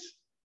confidence,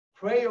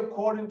 pray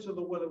according to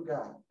the will of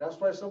God. That's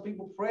why some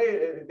people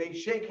pray, they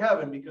shake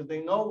heaven because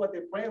they know what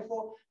they're praying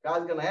for.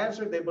 God's going to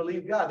answer it. They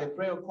believe God. They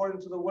pray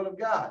according to the will of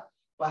God.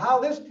 But how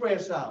this prayer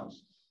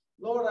sounds,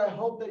 Lord, I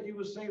hope that you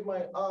will save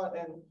my aunt,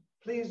 and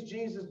please,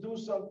 Jesus, do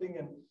something.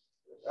 And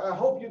I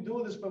hope you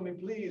do this for me,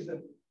 please.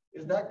 And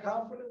is that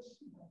confidence?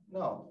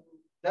 No,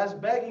 that's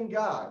begging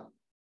God.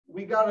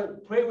 We got to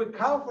pray with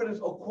confidence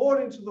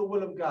according to the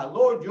will of God.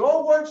 Lord,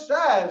 your word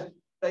says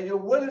that your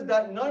will is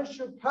that none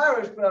should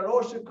perish, but that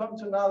all should come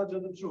to knowledge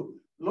of the truth.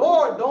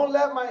 Lord, don't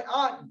let my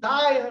aunt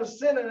die in her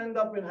sin and end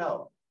up in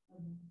hell.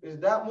 Is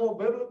that more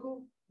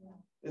biblical?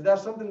 Is that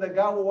something that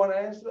God will want to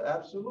answer?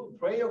 Absolutely.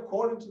 Pray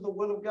according to the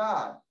will of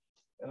God.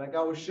 And like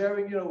I was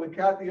sharing, with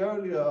Kathy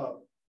earlier,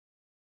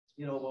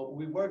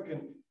 we work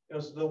in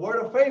the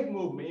word of faith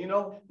movement,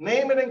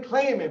 name it and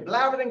claim it,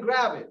 blab it and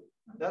grab it.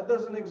 That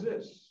doesn't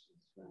exist.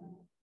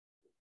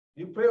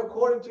 You pray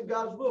according to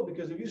God's will,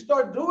 because if you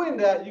start doing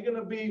that, you're going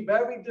to be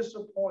very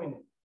disappointed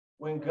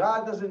when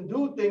God doesn't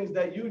do things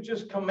that you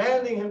just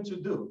commanding him to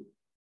do.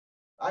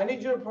 I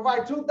need you to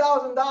provide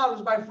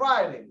 $2,000 by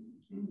Friday.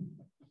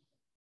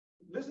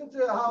 Listen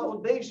to how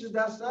audacious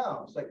that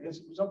sounds. Like it's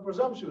some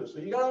presumptuous. So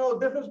you got to know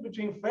the difference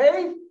between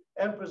faith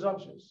and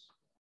presumptuous.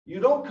 You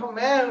don't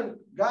command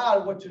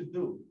God what to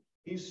do.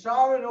 He's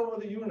sovereign over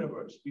the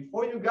universe.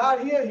 Before you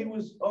got here, he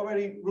was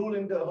already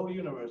ruling the whole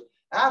universe.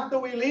 After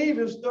we leave,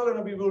 he's still going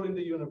to be ruling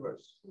the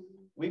universe.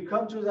 We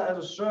come to that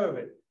as a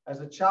servant, as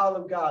a child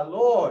of God.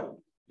 Lord,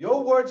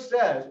 your word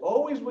says,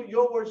 always what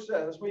your word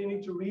says. That's why you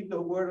need to read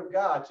the word of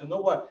God to know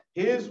what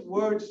his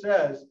word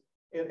says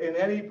in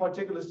any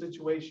particular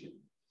situation.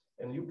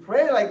 And you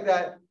pray like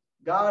that,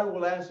 God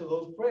will answer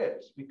those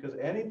prayers, because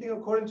anything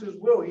according to his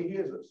will, he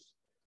hears us.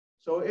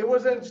 So it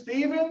wasn't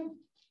Stephen,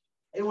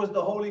 it was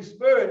the Holy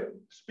Spirit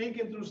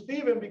speaking through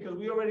Stephen, because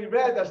we already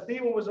read that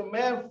Stephen was a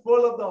man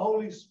full of the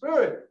Holy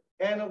Spirit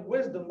and of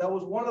wisdom. That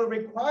was one of the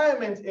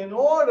requirements in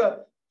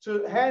order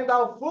to hand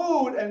out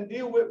food and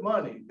deal with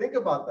money. Think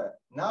about that.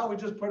 Now we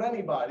just put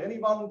anybody, any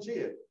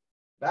volunteer.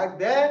 Back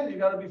then, you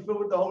got to be filled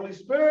with the Holy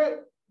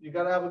Spirit. You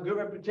got to have a good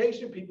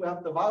reputation. People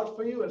have to vouch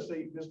for you and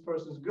say, this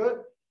person's good.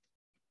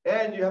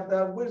 And you have to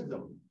have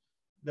wisdom.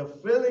 The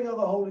filling of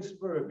the Holy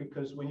Spirit,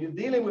 because when you're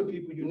dealing with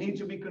people, you need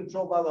to be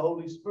controlled by the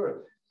Holy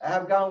Spirit. I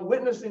have gone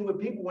witnessing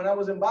with people when I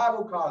was in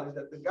Bible college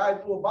that the guy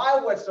threw a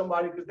Bible at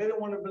somebody because they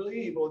didn't want to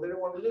believe or they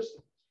didn't want to listen.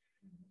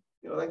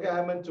 That guy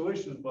had mental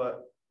issues,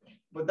 but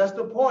that's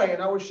the point.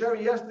 And I was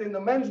sharing yesterday in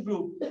the men's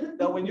group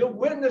that when you're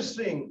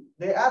witnessing,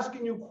 they're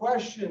asking you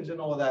questions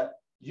and all that.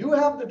 You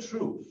have the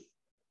truth.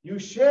 You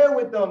share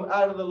with them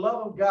out of the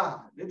love of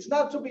God. It's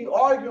not to be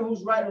arguing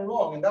who's right and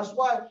wrong. And that's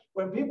why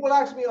when people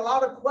ask me a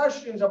lot of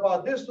questions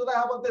about this or that,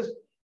 how about this?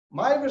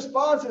 My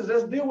response is,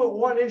 let's deal with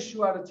one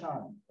issue at a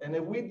time. And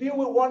if we deal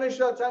with one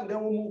issue at a time,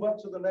 then we'll move up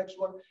to the next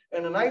one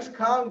in a nice,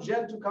 calm,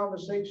 gentle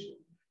conversation.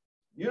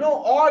 You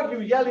don't argue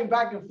yelling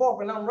back and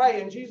forth, and I'm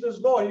right, and Jesus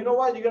Lord. You know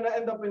what? You're going to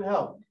end up in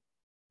hell.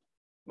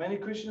 Many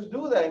Christians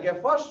do that and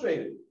get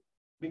frustrated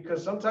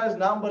because sometimes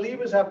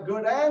non-believers have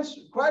good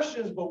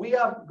questions, but we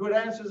have good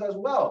answers as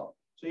well.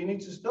 So you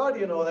need to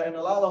study and all that and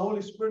allow the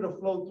Holy Spirit to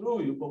flow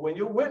through you. But when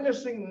you're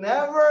witnessing,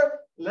 never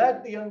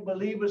let the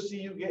unbelievers see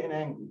you getting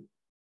angry.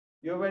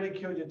 You already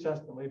killed your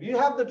testimony. If you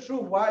have the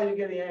truth, why are you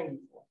getting angry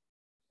for?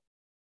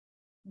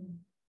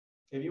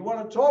 If you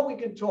want to talk, we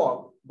can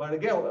talk. But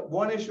again,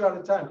 one issue at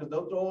a time, because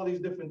they'll throw all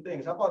these different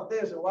things. How about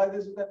this and why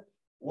this and that?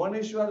 One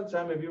issue at a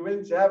time. If you're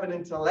ready to have an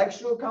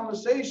intellectual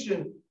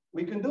conversation,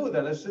 we can do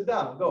that. Let's sit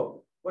down.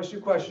 Go. What's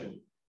your question?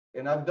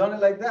 And I've done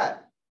it like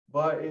that.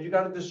 But you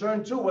got to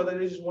discern too whether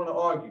they just want to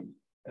argue.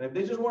 And if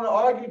they just want to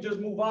argue, just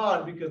move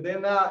on because they're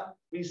not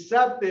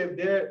receptive,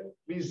 they're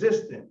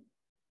resistant.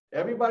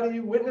 Everybody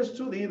you witness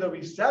to, they're either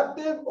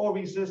receptive or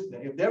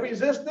resistant. If they're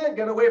resistant,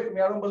 get away from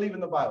me. I don't believe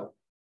in the Bible.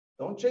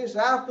 Don't chase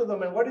after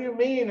them. And what do you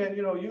mean? And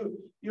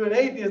you're an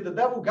atheist, the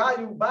devil got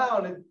you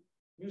bound, and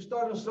you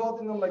start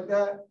insulting them like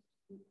that,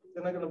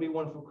 they're not going to be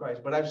one for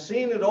Christ. But I've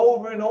seen it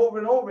over and over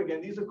and over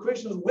again. These are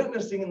Christians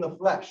witnessing in the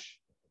flesh,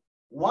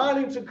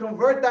 wanting to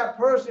convert that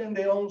person in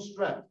their own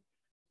strength.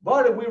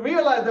 But if we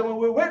realize that when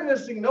we're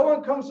witnessing, no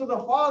one comes to the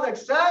Father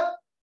except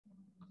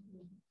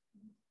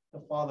the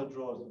Father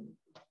draws them.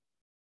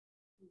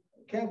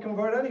 Can't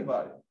convert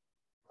anybody.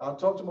 I'll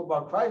talk to them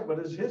about Christ, but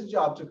it's his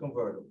job to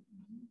convert them.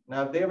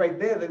 Now, if they're right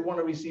there, they want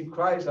to receive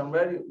Christ, I'm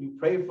ready. You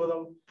pray for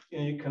them,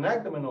 you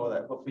connect them and all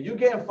that. But for you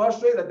getting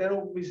frustrated that they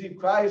don't receive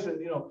Christ and,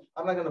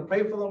 I'm not going to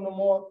pray for them no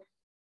more,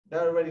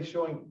 they're already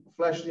showing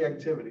fleshly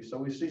activity. So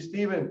we see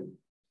Stephen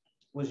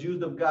was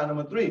used of God.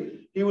 Number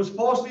 3, he was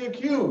falsely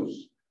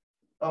accused.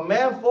 A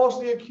man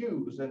falsely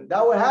accused. And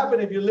that would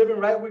happen if you're living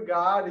right with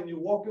God and you're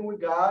walking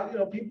with God.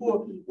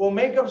 People will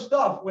make up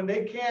stuff when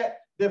they can't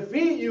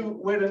defeat you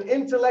with an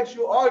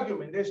intellectual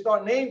argument. They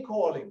start name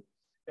calling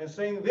and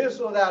saying this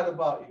or that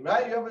about you,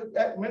 right? You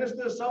ever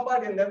minister to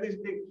somebody and then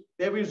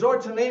they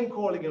resort to name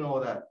calling and all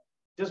that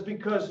just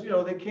because,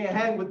 they can't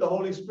hang with the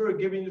Holy Spirit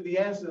giving you the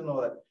answer and all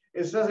that.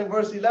 It says in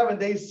verse 11,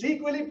 they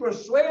secretly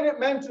persuaded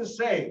men to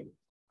say,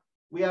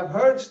 we have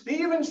heard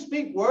Stephen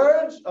speak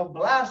words of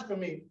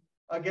blasphemy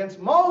against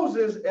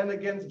Moses and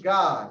against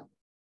God.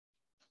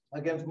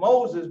 Against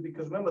Moses,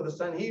 because remember, the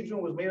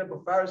Sanhedrin was made up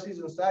of Pharisees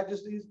and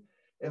Sadducees.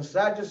 And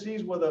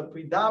Sadducees were the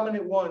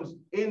predominant ones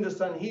in the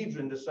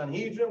Sanhedrin. The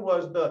Sanhedrin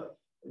was the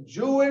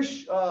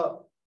Jewish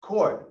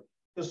court,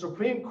 the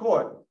Supreme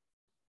Court.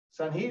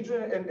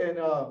 Sanhedrin and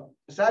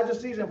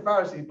Sadducees and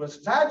Pharisees. But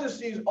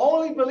Sadducees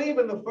only believe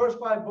in the first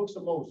 5 books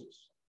of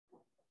Moses.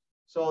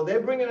 So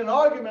they're bringing an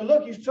argument.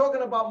 Look, he's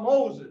talking about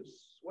Moses.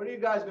 What are you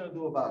guys going to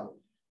do about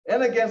it?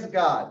 And against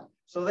God.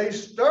 So they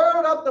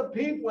stirred up the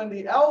people and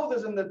the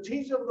elders and the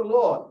teachers of the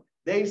Lord.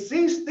 They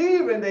see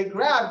Stephen, they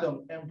grabbed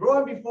him and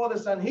brought him before the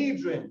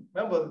Sanhedrin.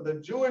 Remember, the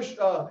Jewish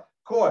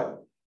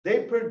court.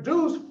 They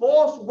produced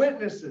false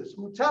witnesses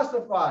who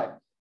testified,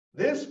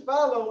 this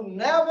fellow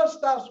never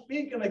stopped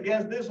speaking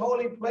against this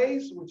holy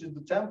place, which is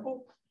the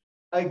temple,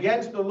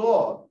 against the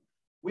Lord.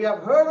 We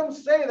have heard him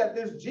say that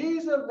this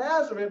Jesus of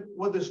Nazareth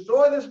will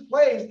destroy this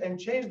place and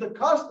change the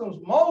customs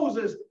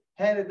Moses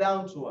handed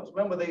down to us.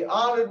 Remember, they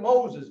honored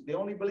Moses. They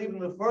only believed in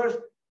the first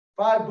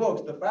 5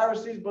 books. The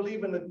Pharisees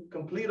believe in the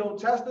complete Old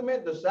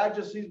Testament. The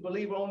Sadducees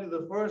believe only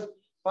the first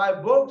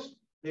 5 books.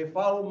 They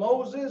follow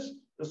Moses,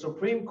 the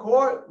Supreme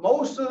Court.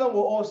 Most of them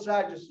were all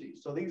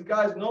Sadducees. So these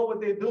guys know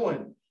what they're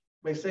doing.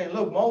 They're saying,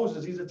 look,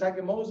 Moses, he's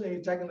attacking Moses and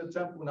he's attacking the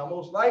temple. Now,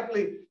 most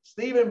likely,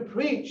 Stephen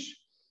preached,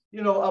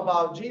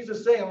 about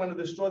Jesus saying, I'm going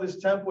to destroy this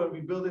temple and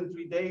rebuild it in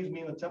 3 days,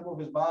 meaning the temple of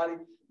his body.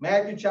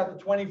 Matthew chapter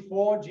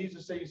 24,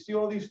 Jesus said, you see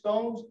all these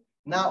stones?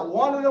 Not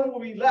one of them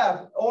will be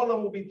left. All of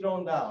them will be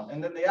thrown down.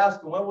 And then they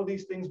ask him, when will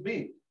these things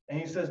be? And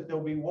he says,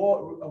 there'll be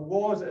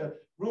wars,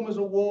 rumors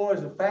of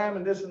wars, a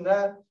famine, this and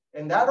that.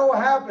 And that all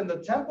happened.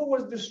 The temple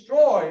was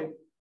destroyed.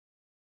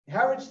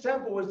 Herod's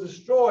temple was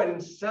destroyed in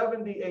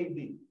 70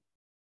 AD.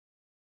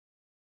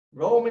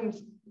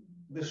 Romans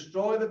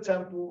destroyed the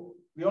temple.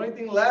 The only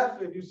thing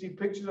left, if you see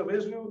pictures of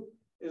Israel,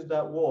 is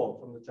that wall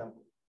from the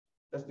temple.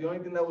 That's the only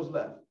thing that was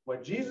left.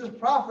 What Jesus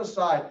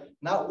prophesied,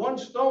 not one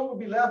stone will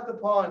be left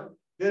upon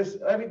this,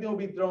 everything will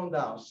be thrown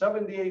down.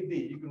 70 AD.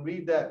 You can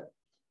read that,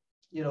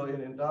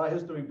 in our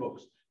history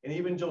books. And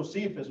even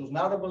Josephus, who's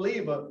not a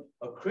believer,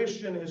 a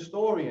Christian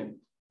historian,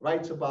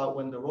 writes about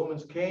when the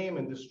Romans came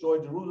and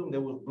destroyed Jerusalem,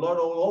 there was blood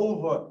all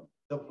over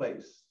the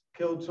place.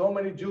 Killed so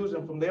many Jews,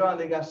 and from there on,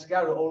 they got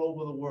scattered all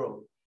over the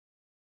world.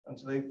 And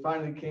so they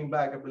finally came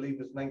back, I believe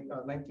it's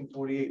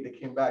 1948, they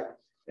came back,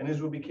 and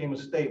Israel became a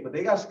state. But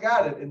they got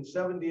scattered in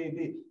 70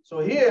 AD. So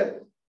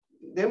here,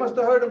 they must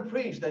have heard him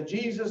preach that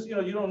Jesus, you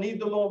don't need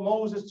the law of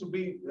Moses to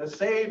be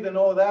saved and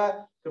all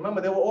that.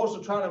 Remember, they were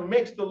also trying to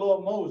mix the law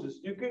of Moses.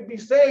 You could be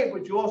saved,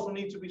 but you also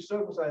need to be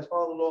circumcised,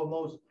 follow the law of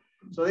Moses.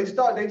 So they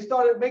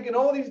started making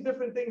all these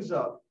different things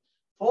up.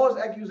 False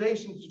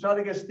accusations to try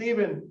to get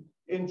Stephen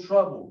in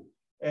trouble.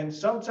 And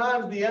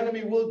sometimes the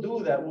enemy will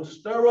do that, will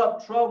stir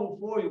up trouble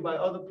for you by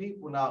other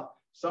people. Now,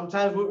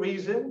 sometimes with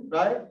reason,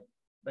 right?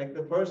 Like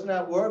the person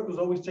at work who's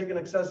always taking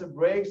excessive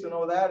breaks and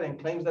all that and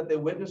claims that they're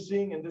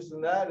witnessing and this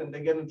and that, and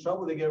they get in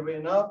trouble, they get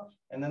written up,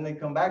 and then they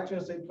come back to you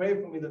and say,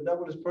 pray for me, the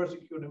devil is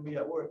persecuting me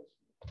at work.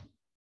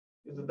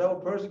 Is the devil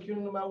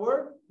persecuting them at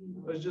work?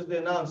 Or it's just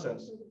their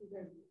nonsense?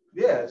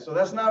 Yeah, so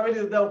that's not really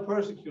the devil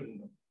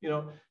persecuting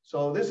them,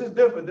 So this is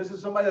different. This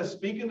is somebody that's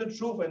speaking the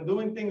truth and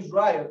doing things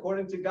right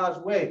according to God's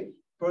way.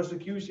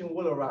 Persecution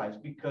will arise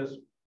because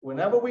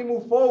whenever we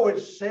move forward,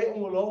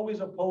 Satan will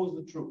always oppose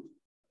the truth.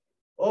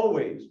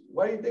 Always.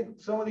 Why do you think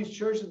some of these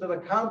churches that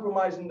are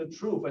compromising the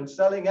truth and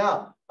selling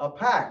out are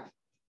packed?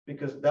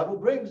 Because the devil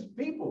brings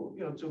people,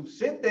 to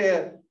sit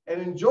there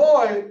and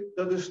enjoy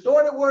the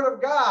distorted word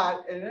of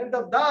God and end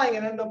up dying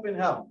and end up in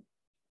hell.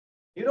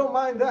 You don't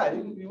mind that.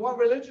 You want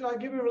religion? I'll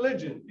give you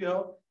religion, you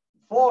know,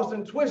 false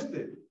and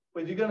twisted,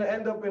 but you're going to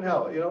end up in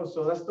hell, you know,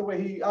 so that's the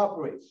way he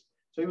operates.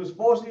 So he was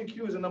falsely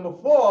accused. And number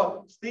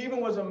 4,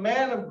 Stephen was a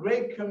man of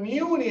great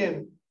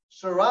communion,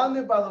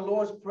 surrounded by the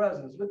Lord's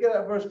presence. Look at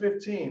that verse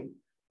 15.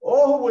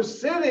 All who were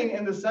sitting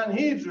in the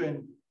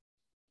Sanhedrin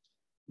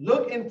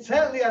looked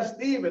intently at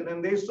Stephen,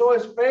 and they saw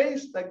his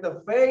face like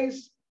the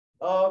face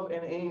of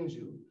an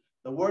angel.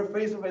 The word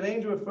face of an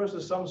angel refers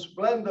to some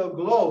splendor,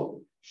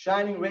 glow,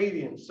 shining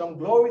radiance, some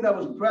glory that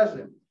was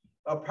present.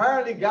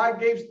 Apparently, God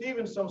gave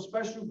Stephen some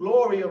special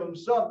glory of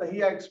himself that he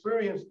had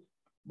experienced,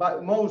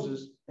 but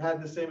Moses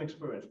had the same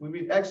experience. We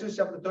read Exodus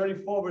chapter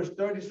 34, verse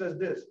 30 says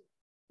this.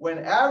 When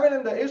Aaron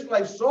and the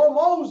Israelites saw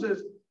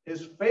Moses,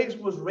 his face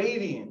was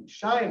radiant,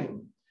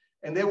 shining,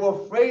 and they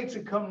were afraid to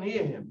come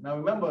near him. Now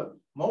remember,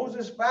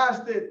 Moses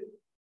fasted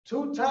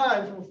 2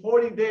 times for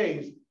 40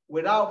 days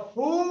without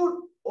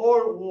food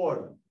or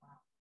water.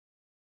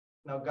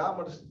 Now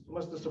God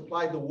must have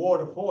supplied the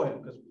water for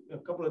him, because a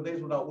couple of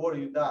days without water,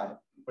 you die.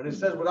 But it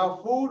says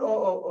without food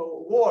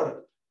or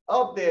water,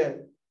 up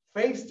there,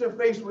 face to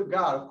face with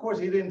God. Of course,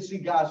 he didn't see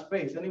God's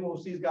face. Anyone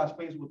who sees God's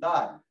face will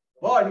die.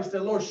 But he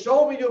said, Lord,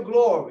 show me your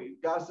glory.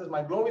 God says,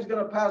 my glory is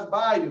going to pass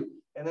by you.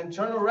 And then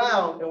turn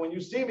around. And when you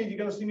see me, you're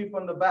going to see me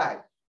from the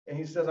back. And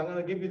he says, I'm going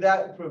to give you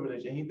that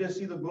privilege. And he did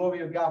see the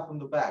glory of God from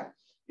the back.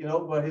 You know,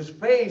 but his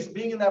face,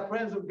 being in that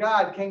presence of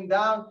God, came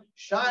down,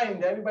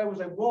 shined. Everybody was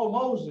like, whoa,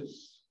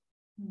 Moses,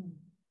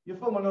 you're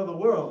from another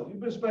world. You've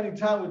been spending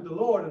time with the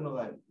Lord in the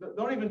life.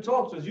 Don't even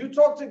talk to us. You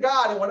talk to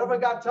God, and whatever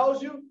God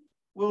tells you,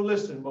 we'll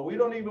listen. But we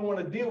don't even want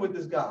to deal with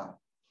this God.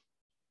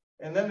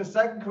 And then in 2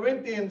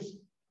 Corinthians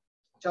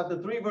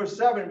chapter 3, verse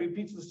 7,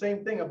 repeats the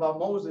same thing about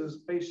Moses'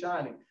 face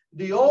shining.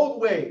 The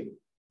old way,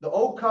 the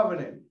old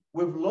covenant,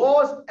 with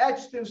laws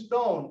etched in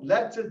stone,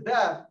 led to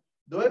death,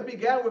 though it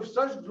began with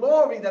such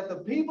glory that the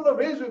people of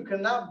Israel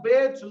could not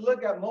bear to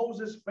look at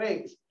Moses'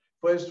 face.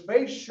 For his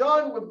face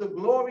shone with the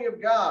glory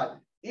of God,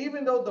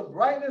 even though the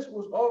brightness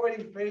was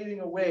already fading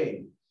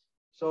away.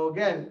 So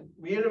again,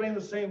 reiterating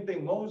the same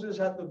thing. Moses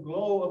had the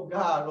glow of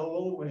God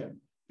all over him.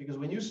 Because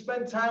when you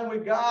spend time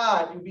with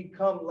God, you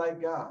become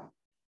like God.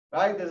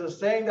 Right? There's a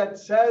saying that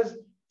says,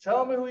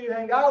 tell me who you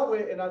hang out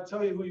with, and I'll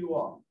tell you who you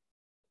are.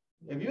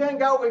 If you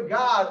hang out with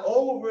God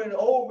over and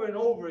over and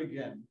over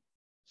again,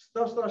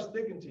 stuff starts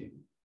sticking to you.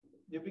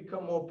 You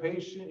become more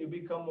patient. You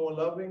become more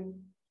loving.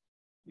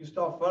 You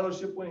start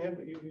fellowship with him.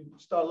 You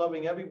start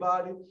loving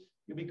everybody.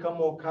 You become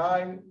more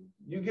kind.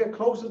 You get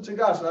closer to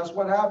God. So that's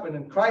what happened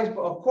in Christ.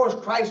 But of course,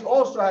 Christ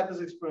also had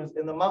this experience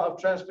in the Mount of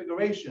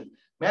Transfiguration.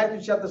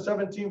 Matthew chapter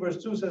 17,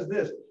 verse 2 says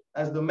this.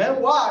 As the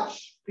men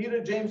watched,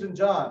 Peter, James, and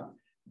John,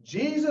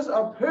 Jesus'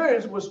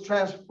 appearance was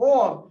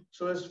transformed,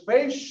 so his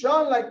face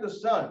shone like the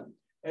sun,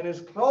 and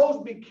his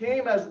clothes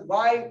became as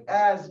white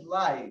as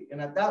light. And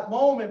at that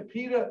moment,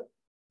 Peter,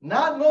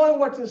 not knowing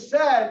what to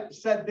say,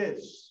 said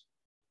this,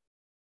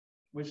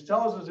 which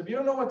tells us if you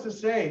don't know what to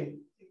say,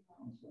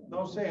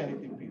 don't say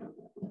anything, Peter.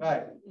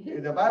 Right?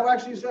 The Bible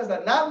actually says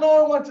that, not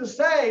knowing what to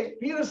say,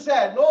 Peter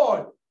said,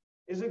 Lord,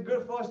 is it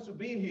good for us to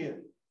be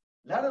here?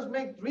 Let us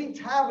make 3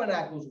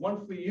 tabernacles,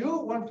 one for you,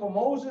 one for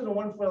Moses, and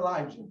one for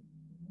Elijah.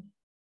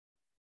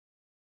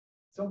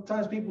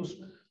 Sometimes people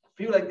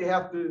feel like they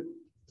have to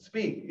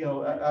speak, you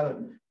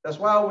know. That's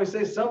why I always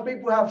say some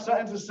people have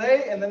something to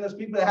say, and then there's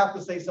people that have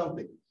to say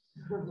something.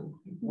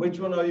 Which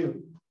one are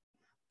you?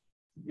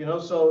 You know,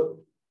 so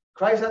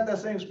Christ had that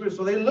same spirit.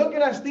 So they're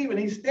looking at Stephen.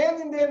 He's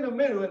standing there in the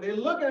middle, and they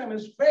look at him,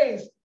 his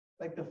face,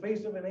 like the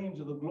face of an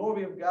angel, the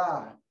glory of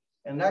God.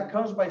 And that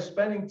comes by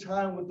spending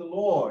time with the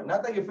Lord.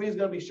 Not that your face is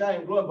going to be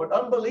shining, glowing, but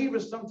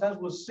unbelievers sometimes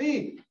will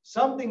see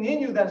something in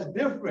you that's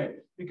different.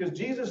 Because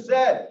Jesus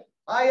said,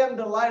 I am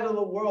the light of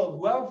the world.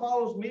 Whoever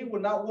follows me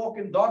will not walk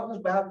in darkness,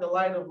 but have the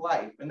light of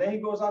life. And then he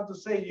goes on to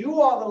say,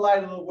 you are the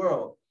light of the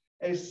world.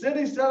 A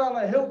city set on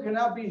a hill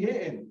cannot be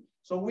hidden.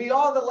 So we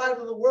are the light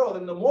of the world.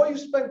 And the more you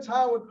spend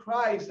time with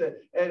Christ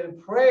and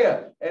in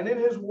prayer and in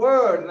his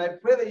word, and I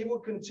pray that you will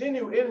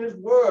continue in his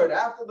word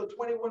after the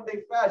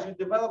 21-day fast, you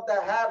develop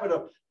that habit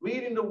of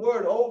reading the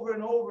word over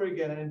and over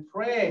again and in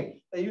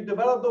praying, that you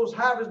develop those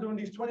habits during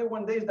these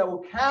 21 days that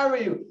will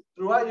carry you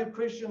throughout your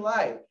Christian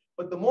life.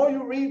 But the more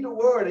you read the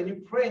word and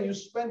you pray and you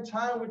spend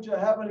time with your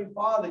Heavenly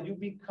Father, you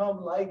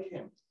become like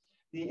him.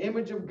 The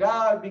image of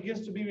God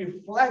begins to be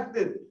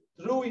reflected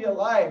through your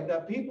life,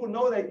 that people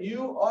know that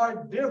you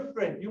are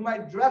different. You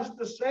might dress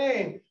the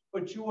same,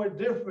 but you are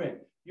different.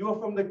 You are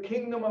from the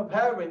kingdom of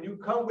heaven. You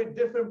come with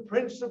different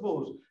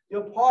principles.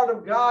 You're part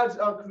of God's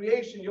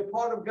creation. You're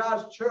part of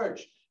God's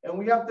church. And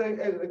we have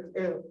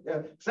to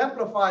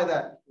exemplify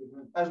that.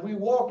 As we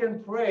walk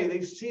and pray,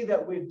 they see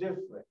that we're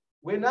different.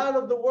 We're not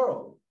of the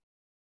world.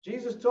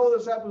 Jesus told the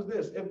disciples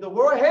this, if the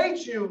world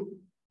hates you,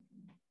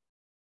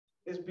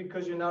 it's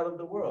because you're not of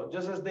the world.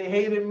 Just as they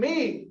hated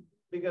me,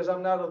 because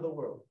I'm not of the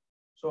world.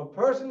 So a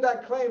person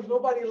that claims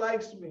nobody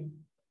likes me,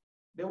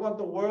 they want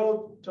the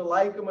world to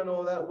like them and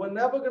all that, we're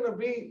never going to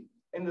be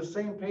in the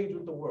same page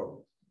with the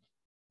world.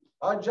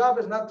 Our job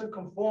is not to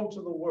conform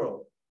to the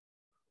world.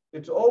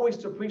 It's always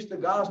to preach the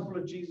gospel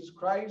of Jesus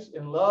Christ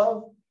in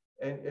love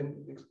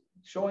and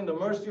showing the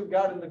mercy of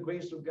God and the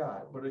grace of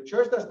God. But a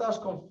church that starts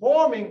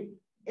conforming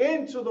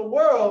into the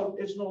world,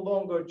 it's no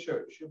longer a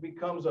church. It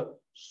becomes a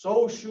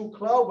social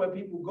club where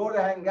people go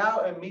to hang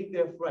out and meet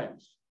their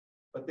friends.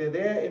 But they're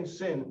there in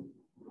sin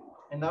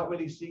and not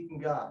really seeking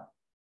God.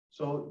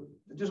 So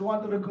I just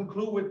wanted to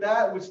conclude with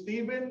that, with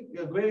Stephen,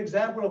 a great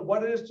example of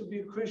what it is to be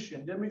a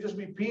Christian. Let me just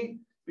repeat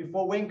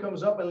before Wayne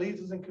comes up and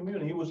leads us in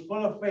communion. He was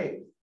full of faith,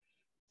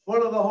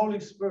 full of the Holy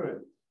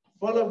Spirit,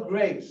 full of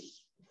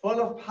grace,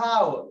 full of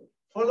power,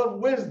 full of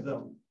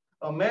wisdom,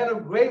 a man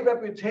of great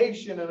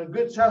reputation and a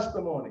good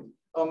testimony,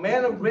 a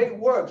man of great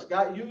works.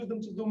 God used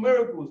him to do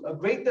miracles, a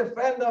great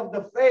defender of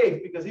the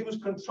faith because he was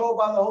controlled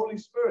by the Holy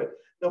Spirit,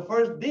 the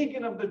first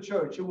deacon of the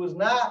church who was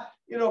not,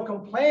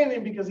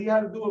 complaining because he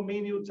had to do a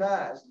menial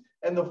task,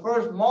 and the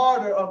first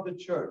martyr of the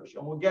church.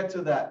 And we'll get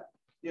to that,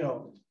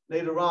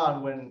 later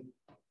on when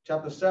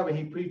chapter 7,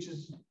 he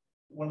preaches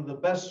one of the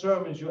best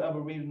sermons you ever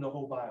read in the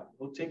whole Bible.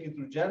 We'll take you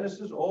through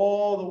Genesis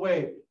all the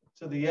way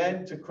to the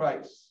end to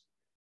Christ.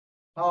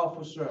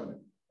 Powerful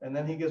sermon. And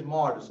then he gets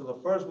martyred. So the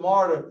first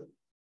martyr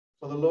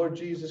for the Lord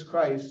Jesus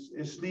Christ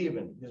is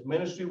Stephen. His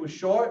ministry was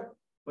short,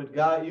 but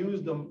God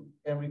used him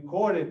and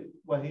recorded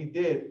what he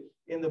did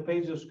in the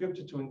pages of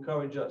scripture to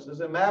encourage us. It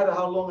doesn't matter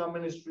how long our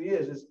ministry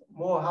is, it's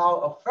more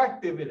how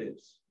effective it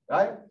is,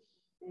 right?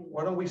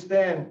 Why don't we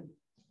stand?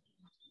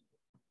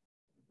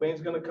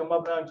 Wayne's going to come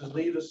up now and just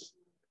lead us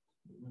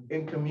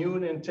in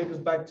communion and take us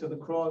back to the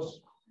cross.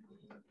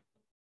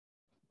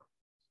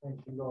 Thank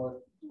you, Lord.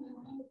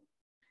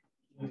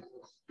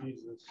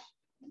 Jesus.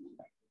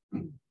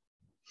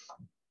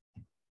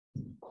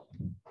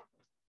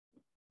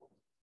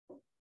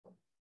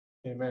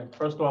 Amen.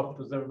 First off,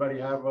 does everybody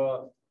have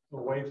a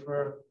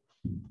wafer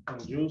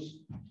and juice?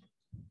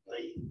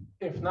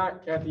 If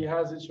not, Kathy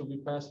has it. She'll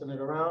be passing it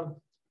around.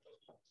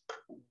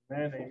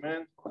 Amen.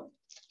 Amen.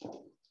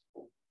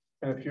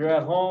 And if you're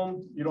at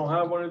home, you don't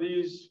have one of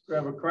these,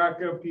 grab a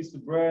cracker, a piece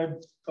of bread,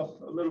 a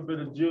little bit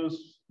of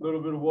juice, a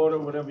little bit of water,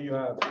 whatever you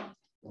have.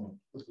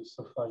 This will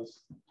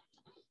suffice.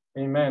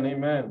 Amen.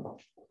 Amen.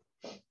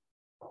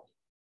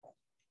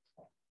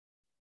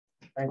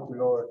 Thank you,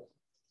 Lord.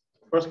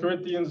 1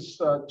 Corinthians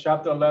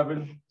chapter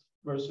 11,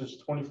 verses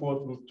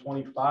 24 through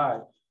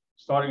 25,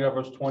 starting at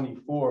verse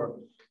 24,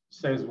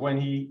 says, when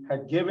he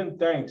had given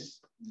thanks,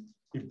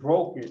 he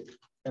broke it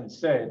and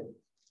said,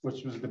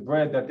 which was the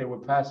bread that they were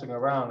passing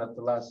around at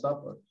the Last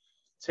Supper,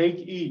 take,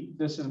 eat,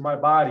 this is my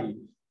body,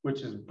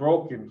 which is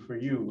broken for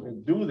you,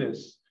 and do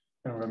this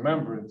in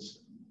remembrance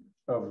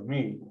of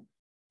me.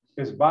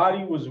 His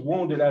body was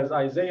wounded, as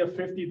Isaiah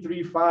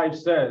 53:5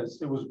 says,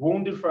 it was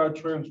wounded for our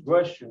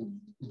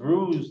transgression,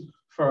 bruised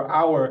for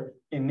our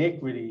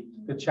iniquity.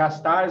 The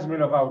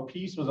chastisement of our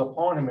peace was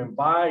upon him, and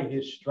by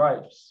his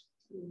stripes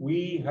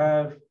we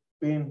have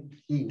been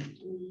healed.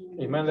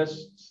 Amen.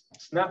 Let's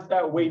snap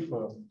that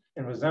wafer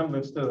in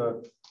resemblance to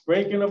the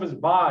breaking of his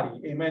body.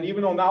 Amen.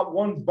 Even though not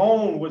one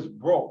bone was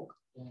broke.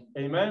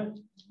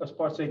 Amen. Let's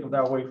partake of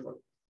that wafer.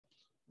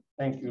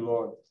 Thank you,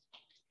 Lord.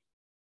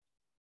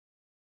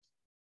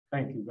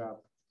 Thank you, God.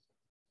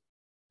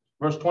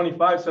 Verse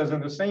 25 says,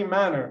 in the same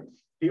manner,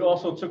 he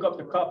also took up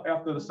the cup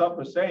after the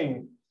supper,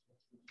 saying,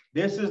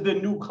 this is the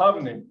new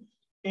covenant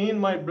in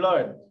my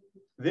blood.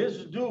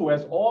 This do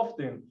as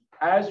often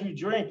as you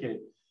drink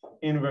it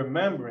in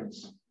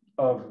remembrance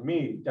of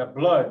me. That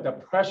blood, the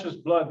precious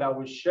blood that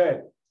was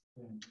shed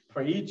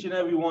for each and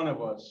every one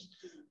of us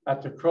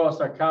at the cross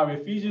at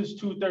Calvary.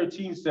 Ephesians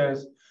 2:13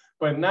 says,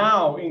 but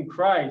now in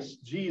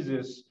Christ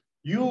Jesus,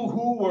 you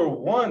who were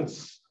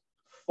once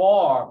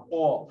far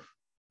off,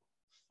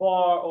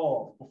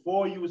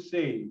 before you were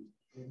saved,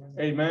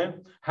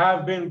 amen,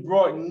 have been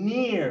brought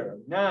near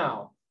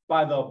now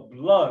by the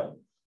blood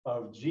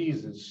of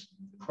Jesus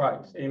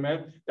Christ,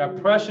 amen. That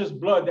precious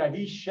blood that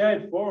he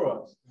shed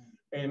for us,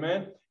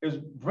 amen,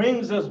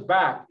 brings us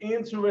back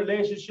into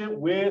relationship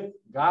with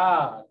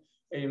God,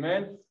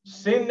 amen.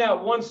 Sin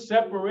that once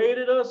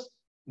separated us,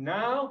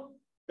 now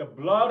the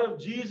blood of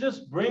Jesus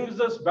brings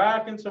us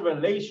back into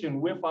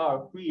relation with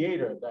our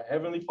Creator, the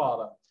Heavenly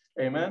Father.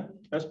 Amen.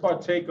 Let's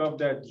partake of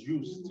that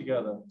juice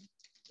together.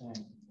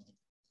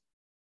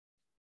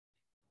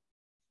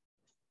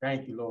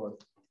 Thank you, Lord.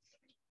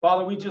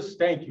 Father, we just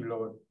thank you,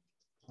 Lord.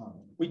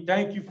 We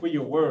thank you for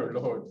your word,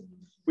 Lord.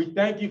 We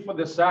thank you for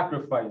the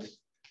sacrifice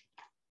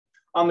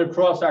on the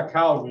cross at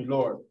Calvary,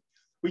 Lord.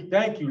 We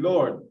thank you,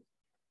 Lord.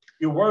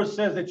 Your word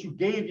says that you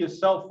gave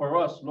yourself for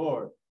us,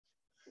 Lord,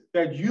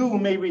 that you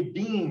may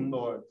redeem,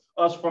 Lord,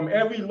 us from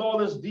every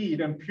lawless deed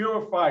and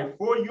purify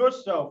for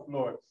yourself,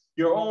 Lord,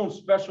 your own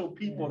special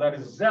people that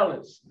is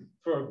zealous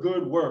for a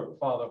good work,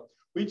 Father.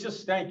 We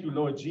just thank you,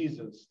 Lord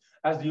Jesus,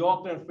 as the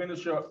author and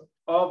finisher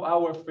of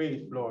our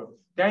faith, Lord.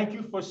 Thank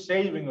you for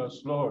saving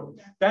us, Lord.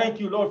 Thank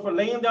you, Lord, for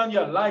laying down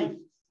your life,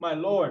 my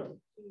Lord,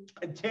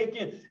 and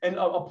taking and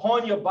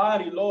upon your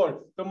body, Lord,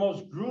 the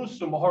most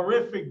gruesome,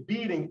 horrific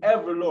beating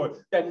ever, Lord,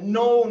 that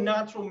no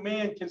natural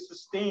man can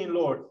sustain,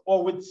 Lord,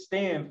 or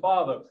withstand,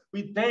 Father.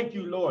 We thank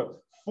you, Lord,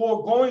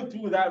 for going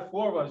through that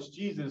for us,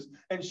 Jesus,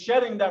 and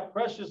shedding that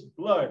precious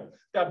blood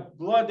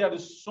that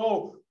is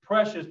so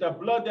precious, that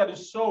blood that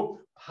is so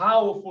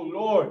powerful,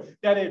 Lord,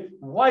 that it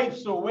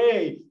wipes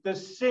away the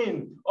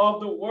sin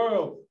of the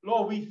world.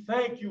 Lord, we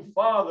thank you,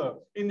 Father,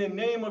 in the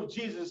name of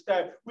Jesus,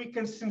 that we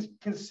can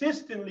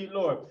consistently,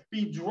 Lord,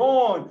 be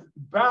drawn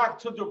back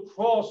to the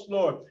cross,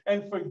 Lord,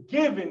 and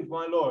forgiven,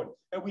 my Lord.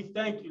 And we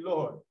thank you,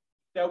 Lord,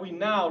 that we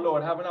now,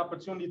 Lord, have an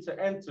opportunity to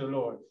enter,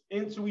 Lord,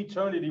 into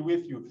eternity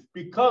with you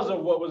because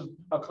of what was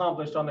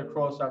accomplished on the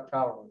cross at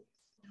Calvary.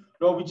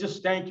 Lord, we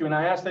just thank you, and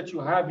I ask that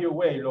you have your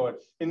way, Lord,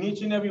 in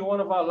each and every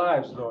one of our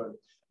lives, Lord.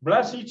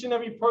 Bless each and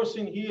every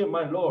person here,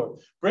 my Lord.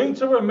 Bring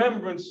to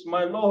remembrance,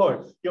 my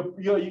Lord,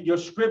 your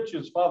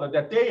scriptures, Father,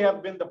 that they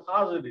have been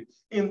deposited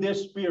in their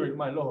spirit,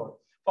 my Lord.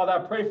 Father, I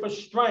pray for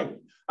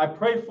strength. I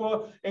pray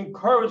for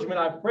encouragement.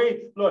 I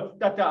pray, Lord,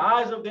 that the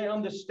eyes of their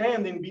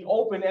understanding be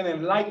open and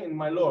enlightened,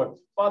 my Lord.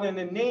 Father, in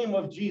the name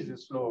of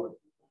Jesus, Lord.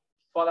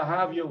 Father,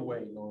 have your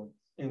way, Lord,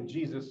 in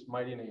Jesus'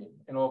 mighty name.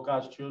 And all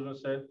God's children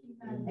said,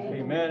 amen,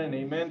 amen and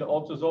amen. The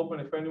altar is open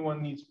if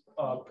anyone needs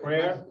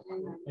prayer.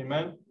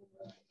 Amen.